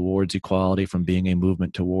movement towards equality from being a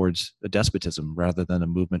movement towards a despotism rather than a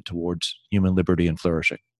movement towards human liberty and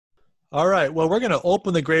flourishing. All right. Well, we're going to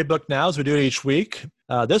open the grade book now, as we do it each week.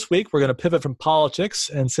 This week, we're going to pivot from politics.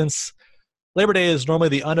 And since Labor Day is normally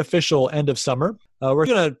the unofficial end of summer, we're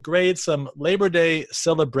going to grade some Labor Day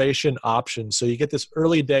celebration options. So you get this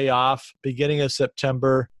early day off, beginning of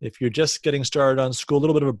September. If you're just getting started on school, a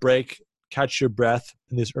little bit of a break, catch your breath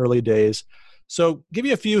in these early days. So give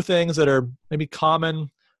you a few things that are maybe common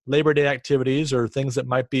Labor Day activities or things that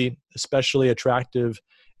might be especially attractive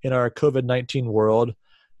in our COVID-19 world.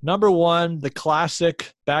 Number one, the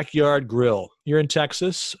classic backyard grill. You're in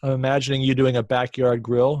Texas. I'm imagining you doing a backyard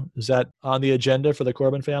grill. Is that on the agenda for the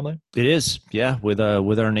Corbin family? It is, yeah, with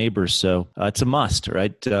our neighbors. So it's a must,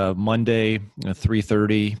 right? Monday,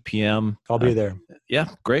 3:30 p.m. I'll be there. Yeah,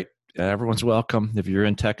 great. Everyone's welcome. If you're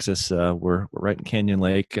in Texas, we're right in Canyon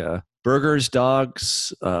Lake. Burgers,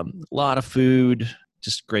 dogs, a lot of food.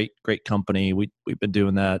 Just great company. We've been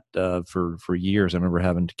doing that for years. I remember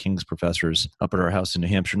having King's professors up at our house in New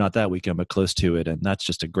Hampshire, not that weekend, but close to it. And that's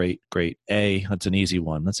just a great A. That's an easy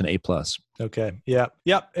one. That's an A+. Okay. Yeah.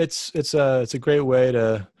 It's a great way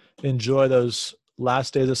to enjoy those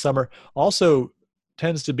last days of summer. Also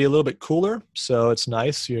tends to be a little bit cooler, so it's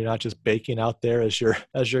nice. You're not just baking out there as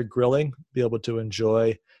you're grilling. Be able to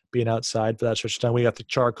enjoy being outside for that stretch of time. We got the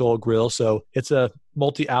charcoal grill, so it's a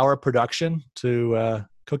multi-hour production to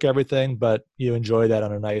cook everything, but you enjoy that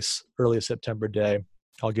on a nice early September day.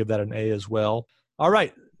 I'll give that an A as well. All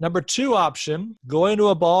right, number two option, going to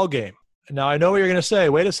a ball game. Now, I know what you're going to say.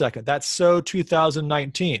 Wait a second. That's so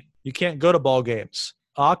 2019. You can't go to ball games.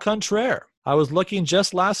 Au contraire. I was looking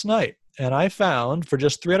just last night, and I found for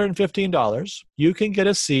just $315, you can get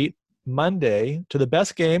a seat Monday to the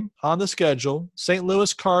best game on the schedule, St.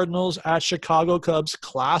 Louis Cardinals at Chicago Cubs,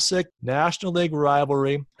 classic National League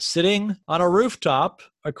rivalry, sitting on a rooftop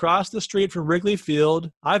across the street from Wrigley Field.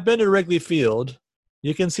 I've been to Wrigley Field.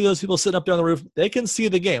 You can see those people sitting up there on the roof. They can see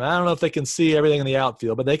the game. I don't know if they can see everything in the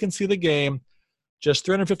outfield, but they can see the game. Just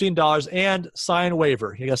 $315 and sign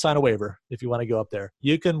waiver. You got to sign a waiver if you want to go up there.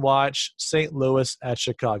 You can watch St. Louis at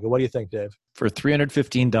Chicago. What do you think, Dave? For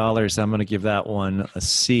 $315, I'm going to give that one a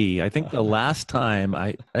C. I think the last time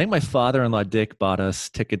I think my father-in-law Dick bought us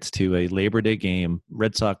tickets to a Labor Day game,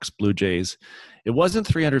 Red Sox Blue Jays. It wasn't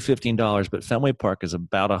 $315, but Fenway Park is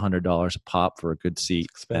about $100 a pop for a good seat.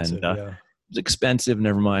 Expensive, and yeah. It was expensive.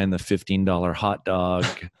 Never mind the $15 hot dog.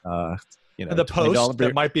 And the post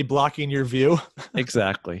that might be blocking your view.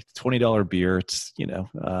 Exactly. $20 beer. It's,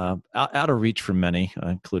 out of reach for many,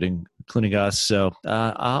 including us. So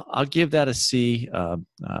I'll give that a C.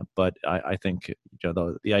 But I think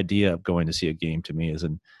the idea of going to see a game to me is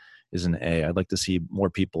an A. I'd like to see more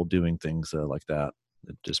people doing things like that.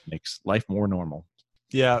 It just makes life more normal.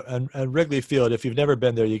 Yeah, and Wrigley Field, if you've never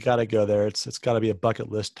been there, you got to go there. It's got to be a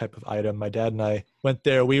bucket list type of item. My dad and I went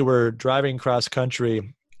there. We were driving cross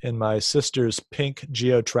country in my sister's pink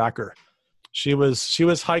Geo Tracker. She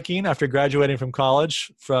was hiking after graduating from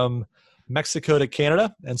college from Mexico to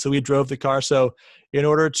Canada, and so we drove the car. So in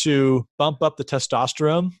order to bump up the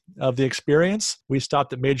testosterone of the experience, we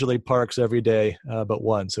stopped at Major League Parks every day but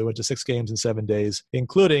one. So we went to 6 games in 7 days,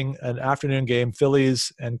 including an afternoon game,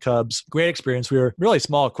 Phillies and Cubs. Great experience. We were a really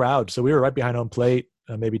small crowd, so we were right behind home plate,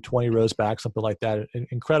 maybe 20 rows back, something like that.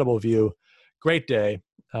 Incredible view. Great day.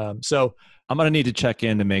 So I'm going to need to check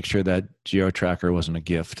in to make sure that Geo Tracker wasn't a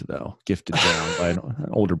gift, though, gifted down by an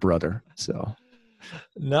older brother. So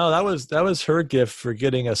no, that was her gift for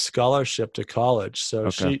getting a scholarship to college. So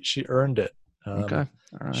okay. she earned it. Okay.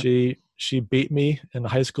 All right. She beat me in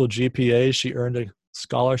high school GPA. She earned a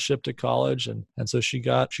scholarship to college, and so she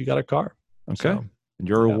got a car. Okay. So, and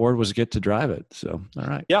your reward was get to drive it. So all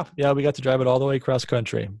right. Yeah, we got to drive it all the way across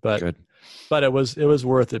country. But good. But it was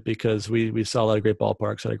worth it because we saw a lot of great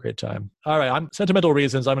ballparks, had a great time. All right, I'm sentimental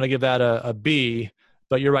reasons. I'm going to give that a B.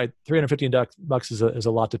 But you're right, $315 is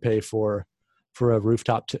a lot to pay for a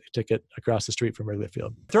rooftop ticket across the street from Wrigley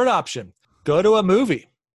Field. Third option: go to a movie.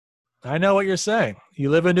 I know what you're saying. You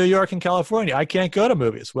live in New York and California. I can't go to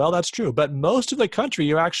movies. Well, that's true, but most of the country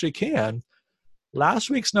you actually can. Last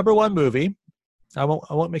week's number one movie, I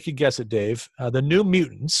won't make you guess it, Dave. The New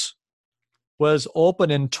Mutants was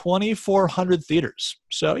open in 2,400 theaters.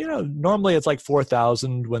 So, normally it's like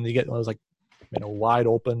 4,000 when you get those wide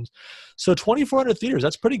open. So 2,400 theaters,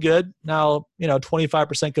 that's pretty good. Now,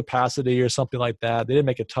 25% capacity or something like that. They didn't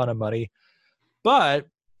make a ton of money. But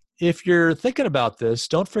if you're thinking about this,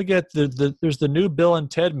 don't forget there's the new Bill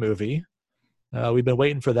and Ted movie. We've been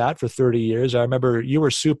waiting for that for 30 years. I remember you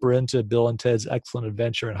were super into Bill and Ted's Excellent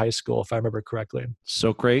Adventure in high school, if I remember correctly.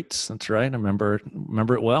 So great. That's right. I remember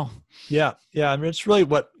it well. Yeah. I mean, it's really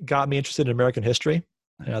what got me interested in American history.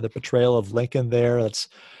 The portrayal of Lincoln there. That's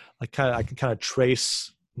I can kind of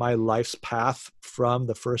trace my life's path from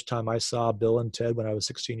the first time I saw Bill and Ted when I was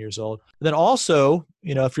 16 years old. And then also,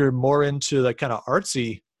 if you're more into the kind of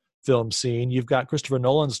artsy film scene, you've got Christopher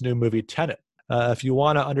Nolan's new movie, Tenet. If you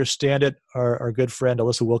want to understand it, our good friend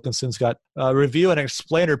Alyssa Wilkinson's got a review and an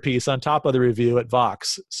explainer piece on top of the review at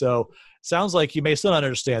Vox. So sounds like you may still not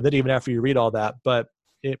understand it even after you read all that, but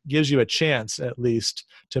it gives you a chance at least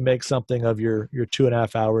to make something of your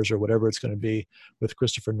 2.5 hours or whatever it's going to be with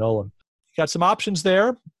Christopher Nolan. You got some options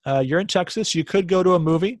there. You're in Texas. You could go to a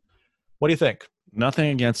movie. What do you think?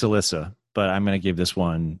 Nothing against Alyssa, but I'm going to give this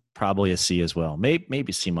one probably a C as well.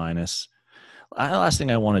 Maybe C minus. The last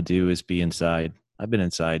thing I want to do is be inside. I've been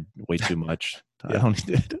inside way too much. I don't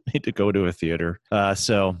need to go to a theater.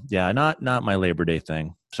 So yeah, not my Labor Day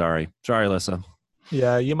thing. Sorry, Alyssa.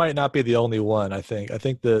 Yeah, you might not be the only one. I think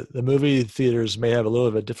the movie theaters may have a little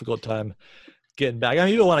bit of a difficult time getting back. I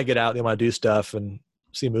mean, people want to get out, they want to do stuff and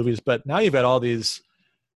see movies, but now you've got all these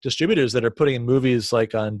distributors that are putting movies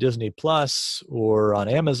like on Disney Plus or on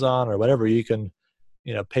Amazon or whatever. You can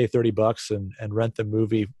pay $30 and rent the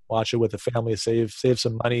movie, watch it with the family, save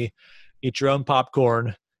some money, eat your own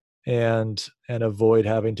popcorn, and avoid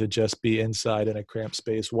having to just be inside in a cramped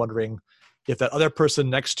space, wondering if that other person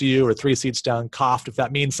next to you or 3 seats down coughed, if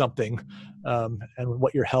that means something, and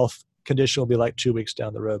what your health condition will be like 2 weeks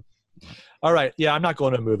down the road. All right, yeah, I'm not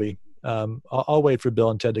going to a movie. I'll wait for Bill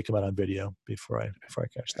and Ted to come out on video before I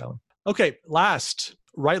catch that one. Okay, last,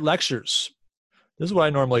 write lectures. This is what I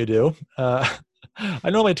normally do. I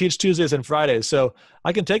normally teach Tuesdays and Fridays, so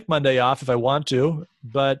I can take Monday off if I want to,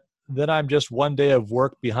 but then I'm just one day of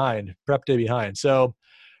work behind, prep day behind. So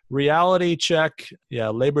reality check,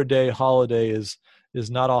 Labor Day holiday is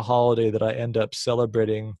not a holiday that I end up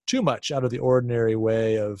celebrating too much out of the ordinary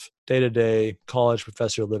way of day-to-day college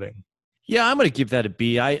professor living. Yeah, I'm going to give that a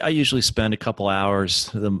B. I usually spend a couple hours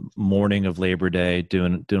the morning of Labor Day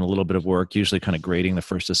doing a little bit of work, usually kind of grading the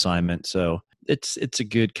first assignment. So it's a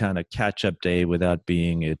good kind of catch-up day without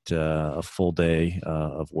being a full day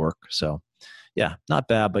of work. So Yeah, not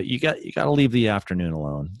bad, but you got to leave the afternoon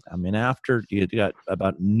alone. I mean, after you got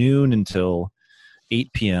about noon until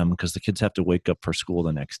 8 p.m. because the kids have to wake up for school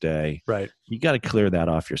the next day. Right. You got to clear that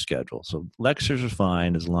off your schedule. So lectures are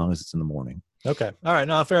fine as long as it's in the morning. Okay. All right.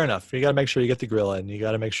 No, fair enough. You got to make sure you get the grill in. You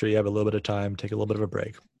got to make sure you have a little bit of time, take a little bit of a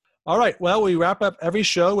break. All right. Well, we wrap up every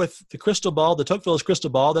show with the crystal ball, the Tocqueville's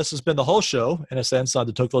crystal ball. This has been the whole show, in a sense, on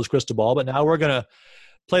the Tocqueville's crystal ball. But now we're going to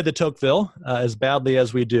play the Tocqueville as badly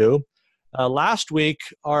as we do. Last week,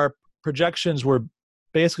 our projections were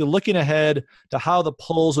basically looking ahead to how the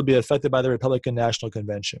polls would be affected by the Republican National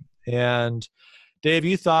Convention. And Dave,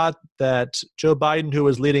 you thought that Joe Biden, who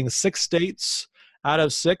was leading 6 states out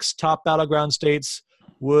of 6 top battleground states,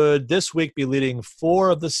 would this week be leading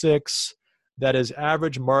 4 of the 6. That his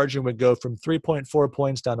average margin would go from 3.4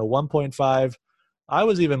 points down to 1.5. I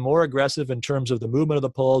was even more aggressive in terms of the movement of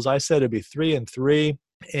the polls. I said it'd be 3-3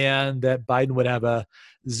 and that Biden would have a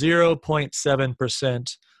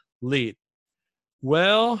 0.7% lead.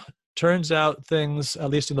 Well, turns out things,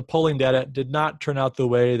 at least in the polling data, did not turn out the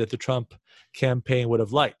way that the Trump campaign would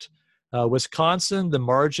have liked. Wisconsin, the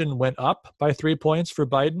margin went up by 3 points for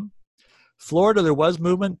Biden. Florida, there was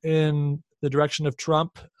movement in the direction of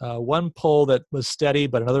Trump. One poll that was steady,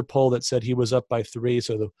 but another poll that said he was up by 3,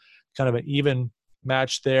 so the kind of an even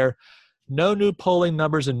match there. No new polling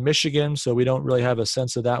numbers in Michigan, so we don't really have a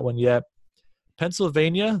sense of that one yet.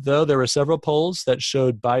 Pennsylvania, though, there were several polls that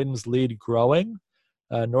showed Biden's lead growing.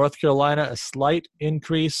 North Carolina, a slight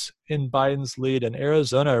increase in Biden's lead, and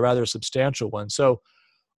Arizona, a rather substantial one. So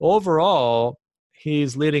overall,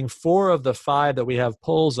 he's leading 4 of the 5 that we have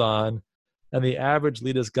polls on, and the average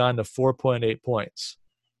lead has gone to 4.8 points.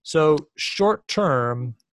 So short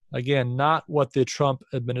term, again, not what the Trump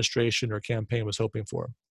administration or campaign was hoping for.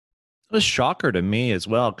 It was a shocker to me as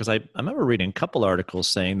well, because I remember reading a couple articles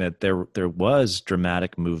saying that there was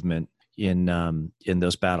dramatic movement in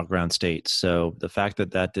those battleground states. So the fact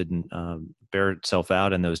that didn't bear itself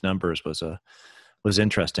out in those numbers was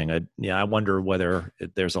interesting. I wonder whether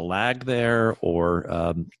there's a lag there,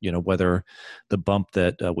 or whether the bump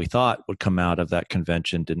that we thought would come out of that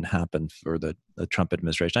convention didn't happen for the Trump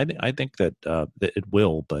administration. I think that it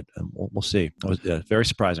will, but we'll see. It was very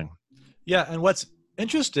surprising. Yeah, and what's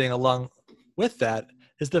interesting along with that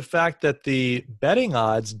is the fact that the betting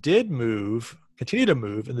odds continue to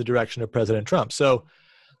move in the direction of President Trump. So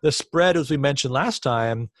the spread, as we mentioned last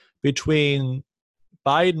time, between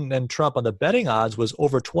Biden and Trump on the betting odds was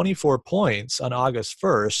over 24 points on August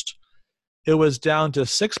 1st. It was down to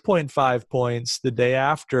 6.5 points the day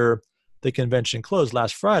after the convention closed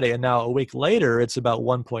last Friday. And now a week later, it's about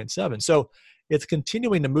 1.7. So it's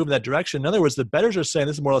continuing to move in that direction. In other words, the bettors are saying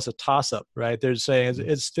this is more or less a toss-up, right? They're saying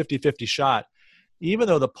it's 50-50 shot. Even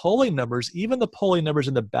though the polling numbers, even the polling numbers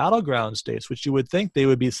in the battleground states, which you would think they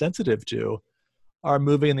would be sensitive to, are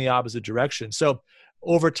moving in the opposite direction. So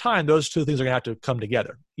over time, those two things are going to have to come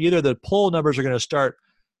together. Either the poll numbers are going to start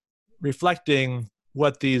reflecting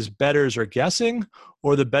what these bettors are guessing,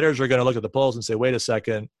 or the bettors are going to look at the polls and say, wait a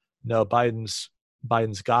second, no, Biden's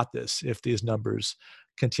got this if these numbers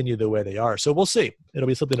continue the way they are. So we'll see. It'll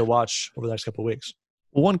be something to watch over the next couple of weeks.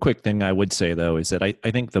 One quick thing I would say, though, is that I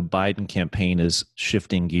think the Biden campaign is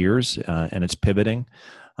shifting gears and it's pivoting.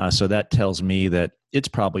 So that tells me that it's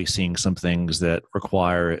probably seeing some things that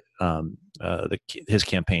require his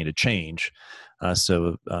campaign to change.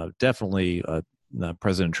 So definitely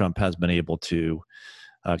President Trump has been able to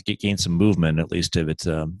gain some movement, at least if it's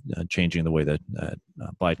changing the way that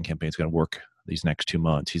Biden campaign is going to work these next 2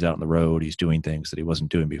 months. He's out on the road. He's doing things that he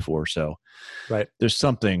wasn't doing before. So right, there's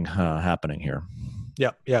something happening here.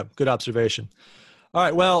 Yeah. Good observation. All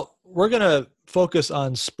right. Well, we're going to focus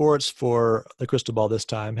on sports for the crystal ball this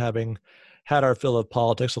time, having had our fill of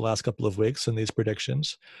politics the last couple of weeks and these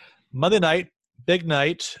predictions. Monday night, big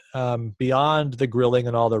night, beyond the grilling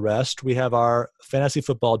and all the rest, we have our fantasy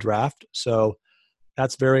football draft. So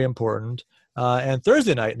that's very important. And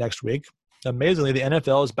Thursday night next week, amazingly, the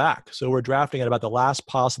NFL is back. So we're drafting at about the last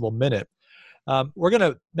possible minute. We're going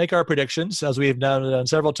to make our predictions, as we've done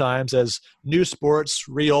several times, as new sports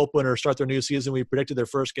reopen or start their new season. We predicted their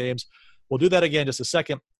first games. We'll do that again in just a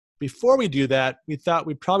second. Before we do that, we thought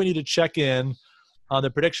we probably need to check in on the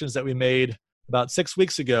predictions that we made about 6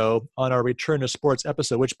 weeks ago on our Return to Sports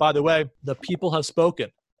episode, which, by the way, the people have spoken.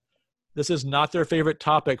 This is not their favorite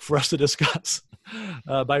topic for us to discuss.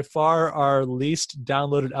 By far, our least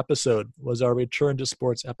downloaded episode was our Return to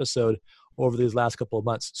Sports episode over these last couple of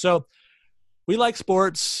months. So we like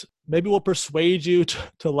sports. Maybe we'll persuade you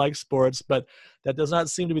to like sports, but that does not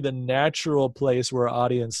seem to be the natural place where our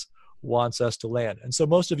audience wants us to land. And so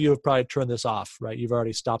most of you have probably turned this off, right? You've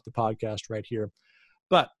already stopped the podcast right here.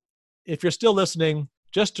 But if you're still listening,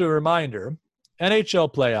 just a reminder,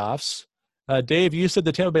 NHL playoffs. Dave, you said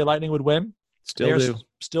the Tampa Bay Lightning would win. Still do.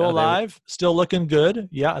 Still alive, still looking good.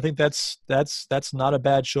 Yeah, I think that's not a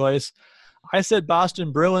bad choice. I said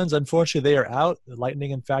Boston Bruins. Unfortunately, they are out. The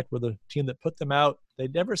Lightning, in fact, were the team that put them out. They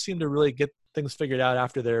never seem to really get things figured out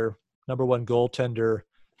after their number one goaltender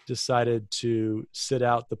decided to sit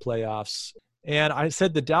out the playoffs. And I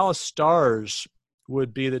said the Dallas Stars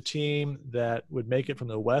would be the team that would make it from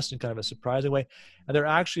the West in kind of a surprising way. And they're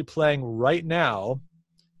actually playing right now.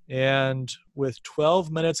 And with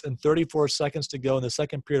 12 minutes and 34 seconds to go in the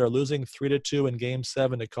second period, are losing 3-2 in Game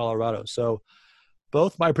 7 to Colorado. So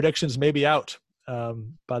both my predictions may be out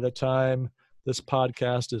by the time this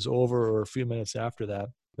podcast is over or a few minutes after that.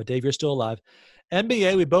 But Dave, you're still alive.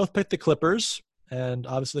 NBA, we both picked the Clippers. And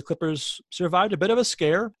obviously the Clippers survived a bit of a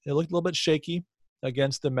scare. They looked a little bit shaky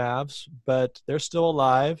against the Mavs, but they're still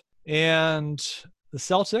alive. And the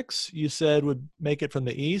Celtics, you said, would make it from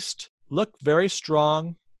the East. Looked very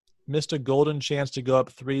strong. Missed a golden chance to go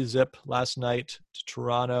up 3-0 last night to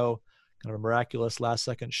Toronto. Kind of a miraculous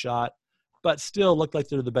last-second shot, but still looked like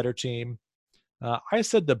they're the better team. I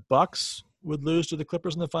said the Bucks would lose to the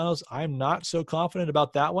Clippers in the finals. I'm not so confident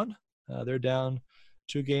about that one. They're down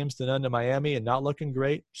 2-0 to Miami and not looking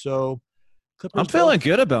great. So Clippers, I'm feeling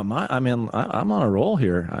good about I'm on a roll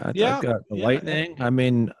here. I've got the Lightning. I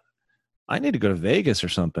mean, I need to go to Vegas or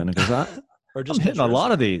something because I'm hitting a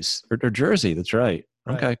lot of these. Or Jersey, that's right.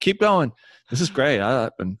 Okay, keep going. This is great. All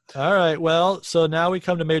right. Well, so now we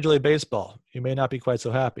come to Major League Baseball. You may not be quite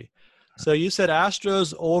so happy. So you said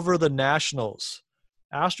Astros over the Nationals.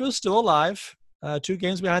 Astros still alive, 2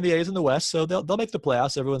 games behind the A's in the West, so they'll make the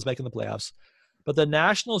playoffs. Everyone's making the playoffs. But the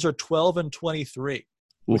Nationals are 12-23,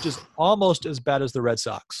 which is almost as bad as the Red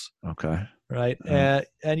Sox. Okay. Right.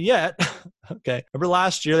 And yet, okay, remember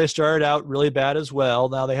last year they started out really bad as well.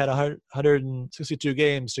 Now they had 162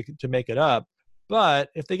 games to make it up. But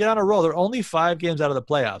if they get on a roll, they're only 5 games out of the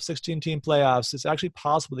playoffs, 16-team playoffs. It's actually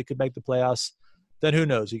possible they could make the playoffs. Then who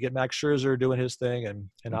knows? You get Max Scherzer doing his thing,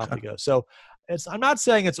 and off we go. So I'm not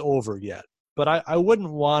saying it's over yet, but I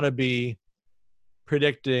wouldn't want to be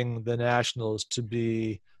predicting the Nationals to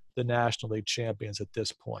be the National League champions at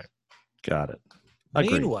this point. Got it.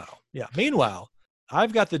 Meanwhile,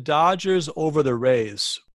 I've got the Dodgers over the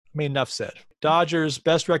Rays. I mean, enough said. Dodgers,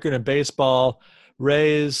 best record in baseball.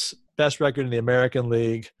 Rays, best record in the American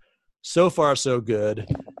League. So far, so good.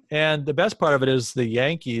 And the best part of it is the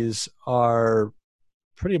Yankees are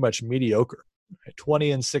pretty much mediocre.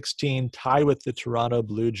 20-16, tied with the Toronto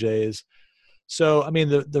Blue Jays. So, I mean,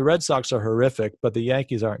 the Red Sox are horrific, but the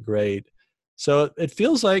Yankees aren't great. So it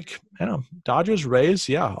feels like, Dodgers, Rays,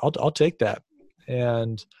 yeah, I'll take that.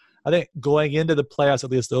 And I think going into the playoffs,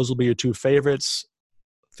 at least those will be your 2 favorites.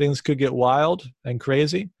 Things could get wild and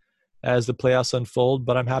crazy as the playoffs unfold,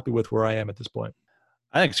 but I'm happy with where I am at this point.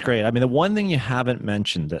 I think it's great. I mean, the one thing you haven't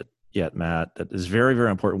mentioned yet, Matt, that is very, very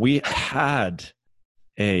important. We had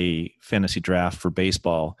a fantasy draft for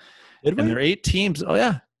baseball. Did we? And there are 8 teams. Oh,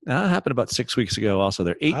 yeah. That happened about 6 weeks ago also.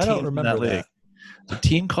 There are 8 teams in that league. A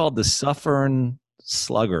team called the Suffering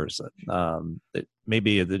Sluggers.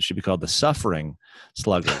 Maybe it should be called the Suffering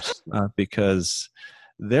Sluggers because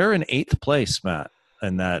they're in 8th place, Matt,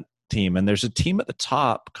 in that team. And there's a team at the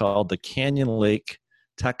top called the Canyon Lake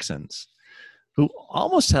Texans who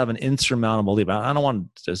almost have an insurmountable lead. I don't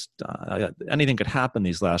want to just anything could happen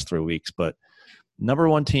these last 3 weeks, but number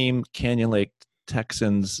 1 team, Canyon Lake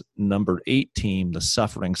Texans, number 8 team, the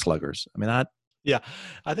Suffering Sluggers. I mean, I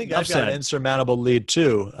think I've got an insurmountable lead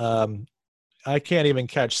too. I can't even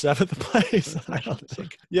catch 7th place. I don't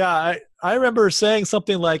think. Yeah, I remember saying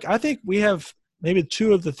something like, I think we have maybe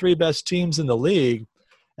 2 of the 3 best teams in the league.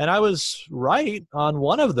 And I was right on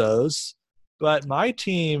one of those. But my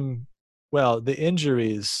team, well, the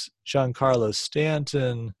injuries, Giancarlo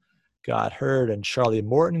Stanton got hurt and Charlie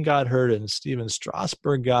Morton got hurt and Steven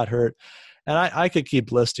Strasburg got hurt. And I could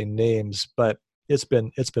keep listing names, but it's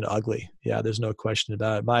been ugly. Yeah, there's no question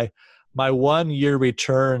about it. My 1-year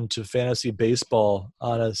return to fantasy baseball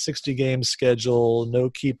on a 60-game schedule, no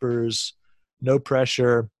keepers, no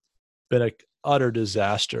pressure, been an utter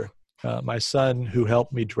disaster. My son, who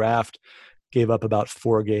helped me draft, gave up about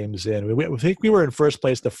 4 games in. I think we were in first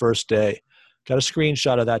place the first day. Got a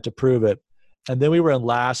screenshot of that to prove it. And then we were in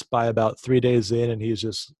last by about 3 days in, and he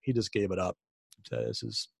just gave it up. So this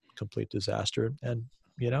is complete disaster. And,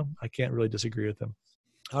 I can't really disagree with him.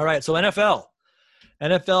 All right, so NFL.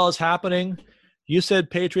 NFL is happening. You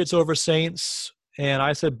said Patriots over Saints, and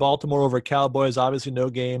I said Baltimore over Cowboys. Obviously, no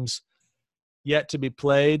games yet to be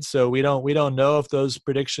played, so we don't know if those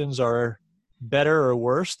predictions are better or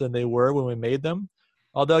worse than they were when we made them.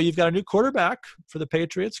 Although you've got a new quarterback for the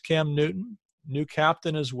Patriots, Cam Newton, new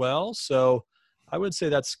captain as well. So I would say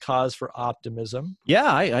that's cause for optimism.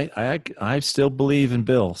 Yeah, I still believe in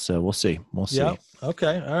Bill, so we'll see. We'll see. Yeah.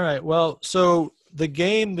 Okay. All right. Well, so the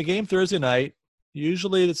game Thursday night,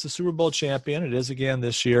 usually it's the Super Bowl champion. It is again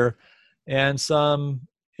this year, and some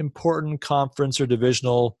important conference or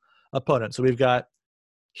divisional opponents. So we've got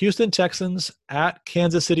Houston Texans at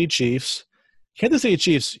Kansas City Chiefs. Kansas City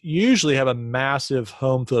Chiefs usually have a massive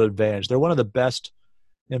home field advantage. They're one of the best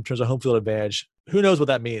in terms of home field advantage. Who knows what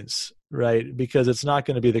that means, right? Because it's not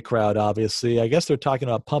going to be the crowd, obviously. I guess they're talking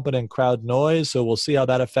about pumping in crowd noise, so we'll see how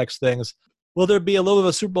that affects things. Will there be a little bit of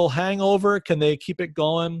a Super Bowl hangover? Can they keep it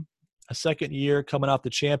going a second year coming off the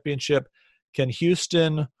championship? Can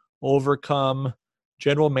Houston overcome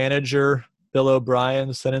general manager Bill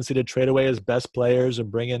O'Brien's tendency to trade away his best players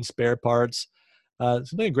and bring in spare parts?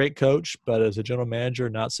 He's been a great coach, but as a general manager,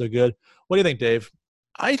 not so good. What do you think, Dave?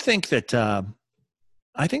 I think the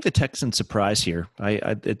Texans surprise here.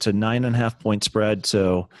 It's a 9.5-point spread,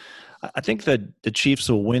 so I think that the Chiefs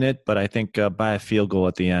will win it, but I think by a field goal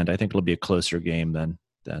at the end. I think it'll be a closer game than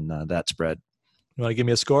that spread. You want to give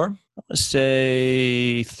me a score? I'm going to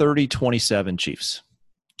say 30-27 Chiefs.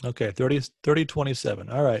 Okay,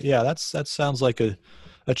 30-27. All right. Yeah, that sounds like a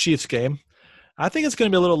Chiefs game. I think it's going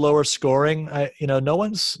to be a little lower scoring.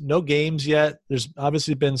 No games yet. There's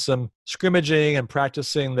obviously been some scrimmaging and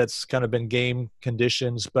practicing that's kind of been game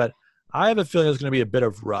conditions, but I have a feeling there's going to be a bit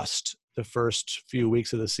of rust the first few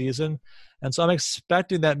weeks of the season. And so I'm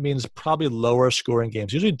expecting that means probably lower scoring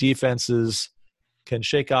games. Usually defenses can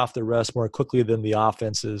shake off the rust more quickly than the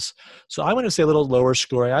offenses. So I'm going to say a little lower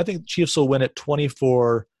scoring. I think Chiefs will win at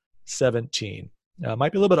 24-17.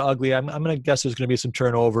 Might be a little bit ugly. I'm going to guess there's going to be some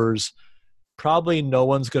turnovers. Probably no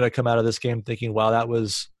one's going to come out of this game thinking, wow, that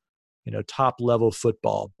was, top level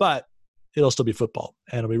football, but it'll still be football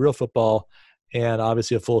and it'll be real football. And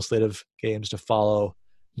obviously a full slate of games to follow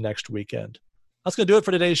next weekend. That's going to do it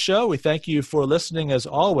for today's show. We thank you for listening as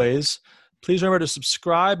always. Please remember to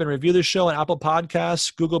subscribe and review the show on Apple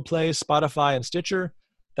Podcasts, Google Play, Spotify, and Stitcher.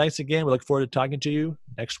 Thanks again. We look forward to talking to you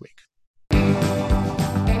next week.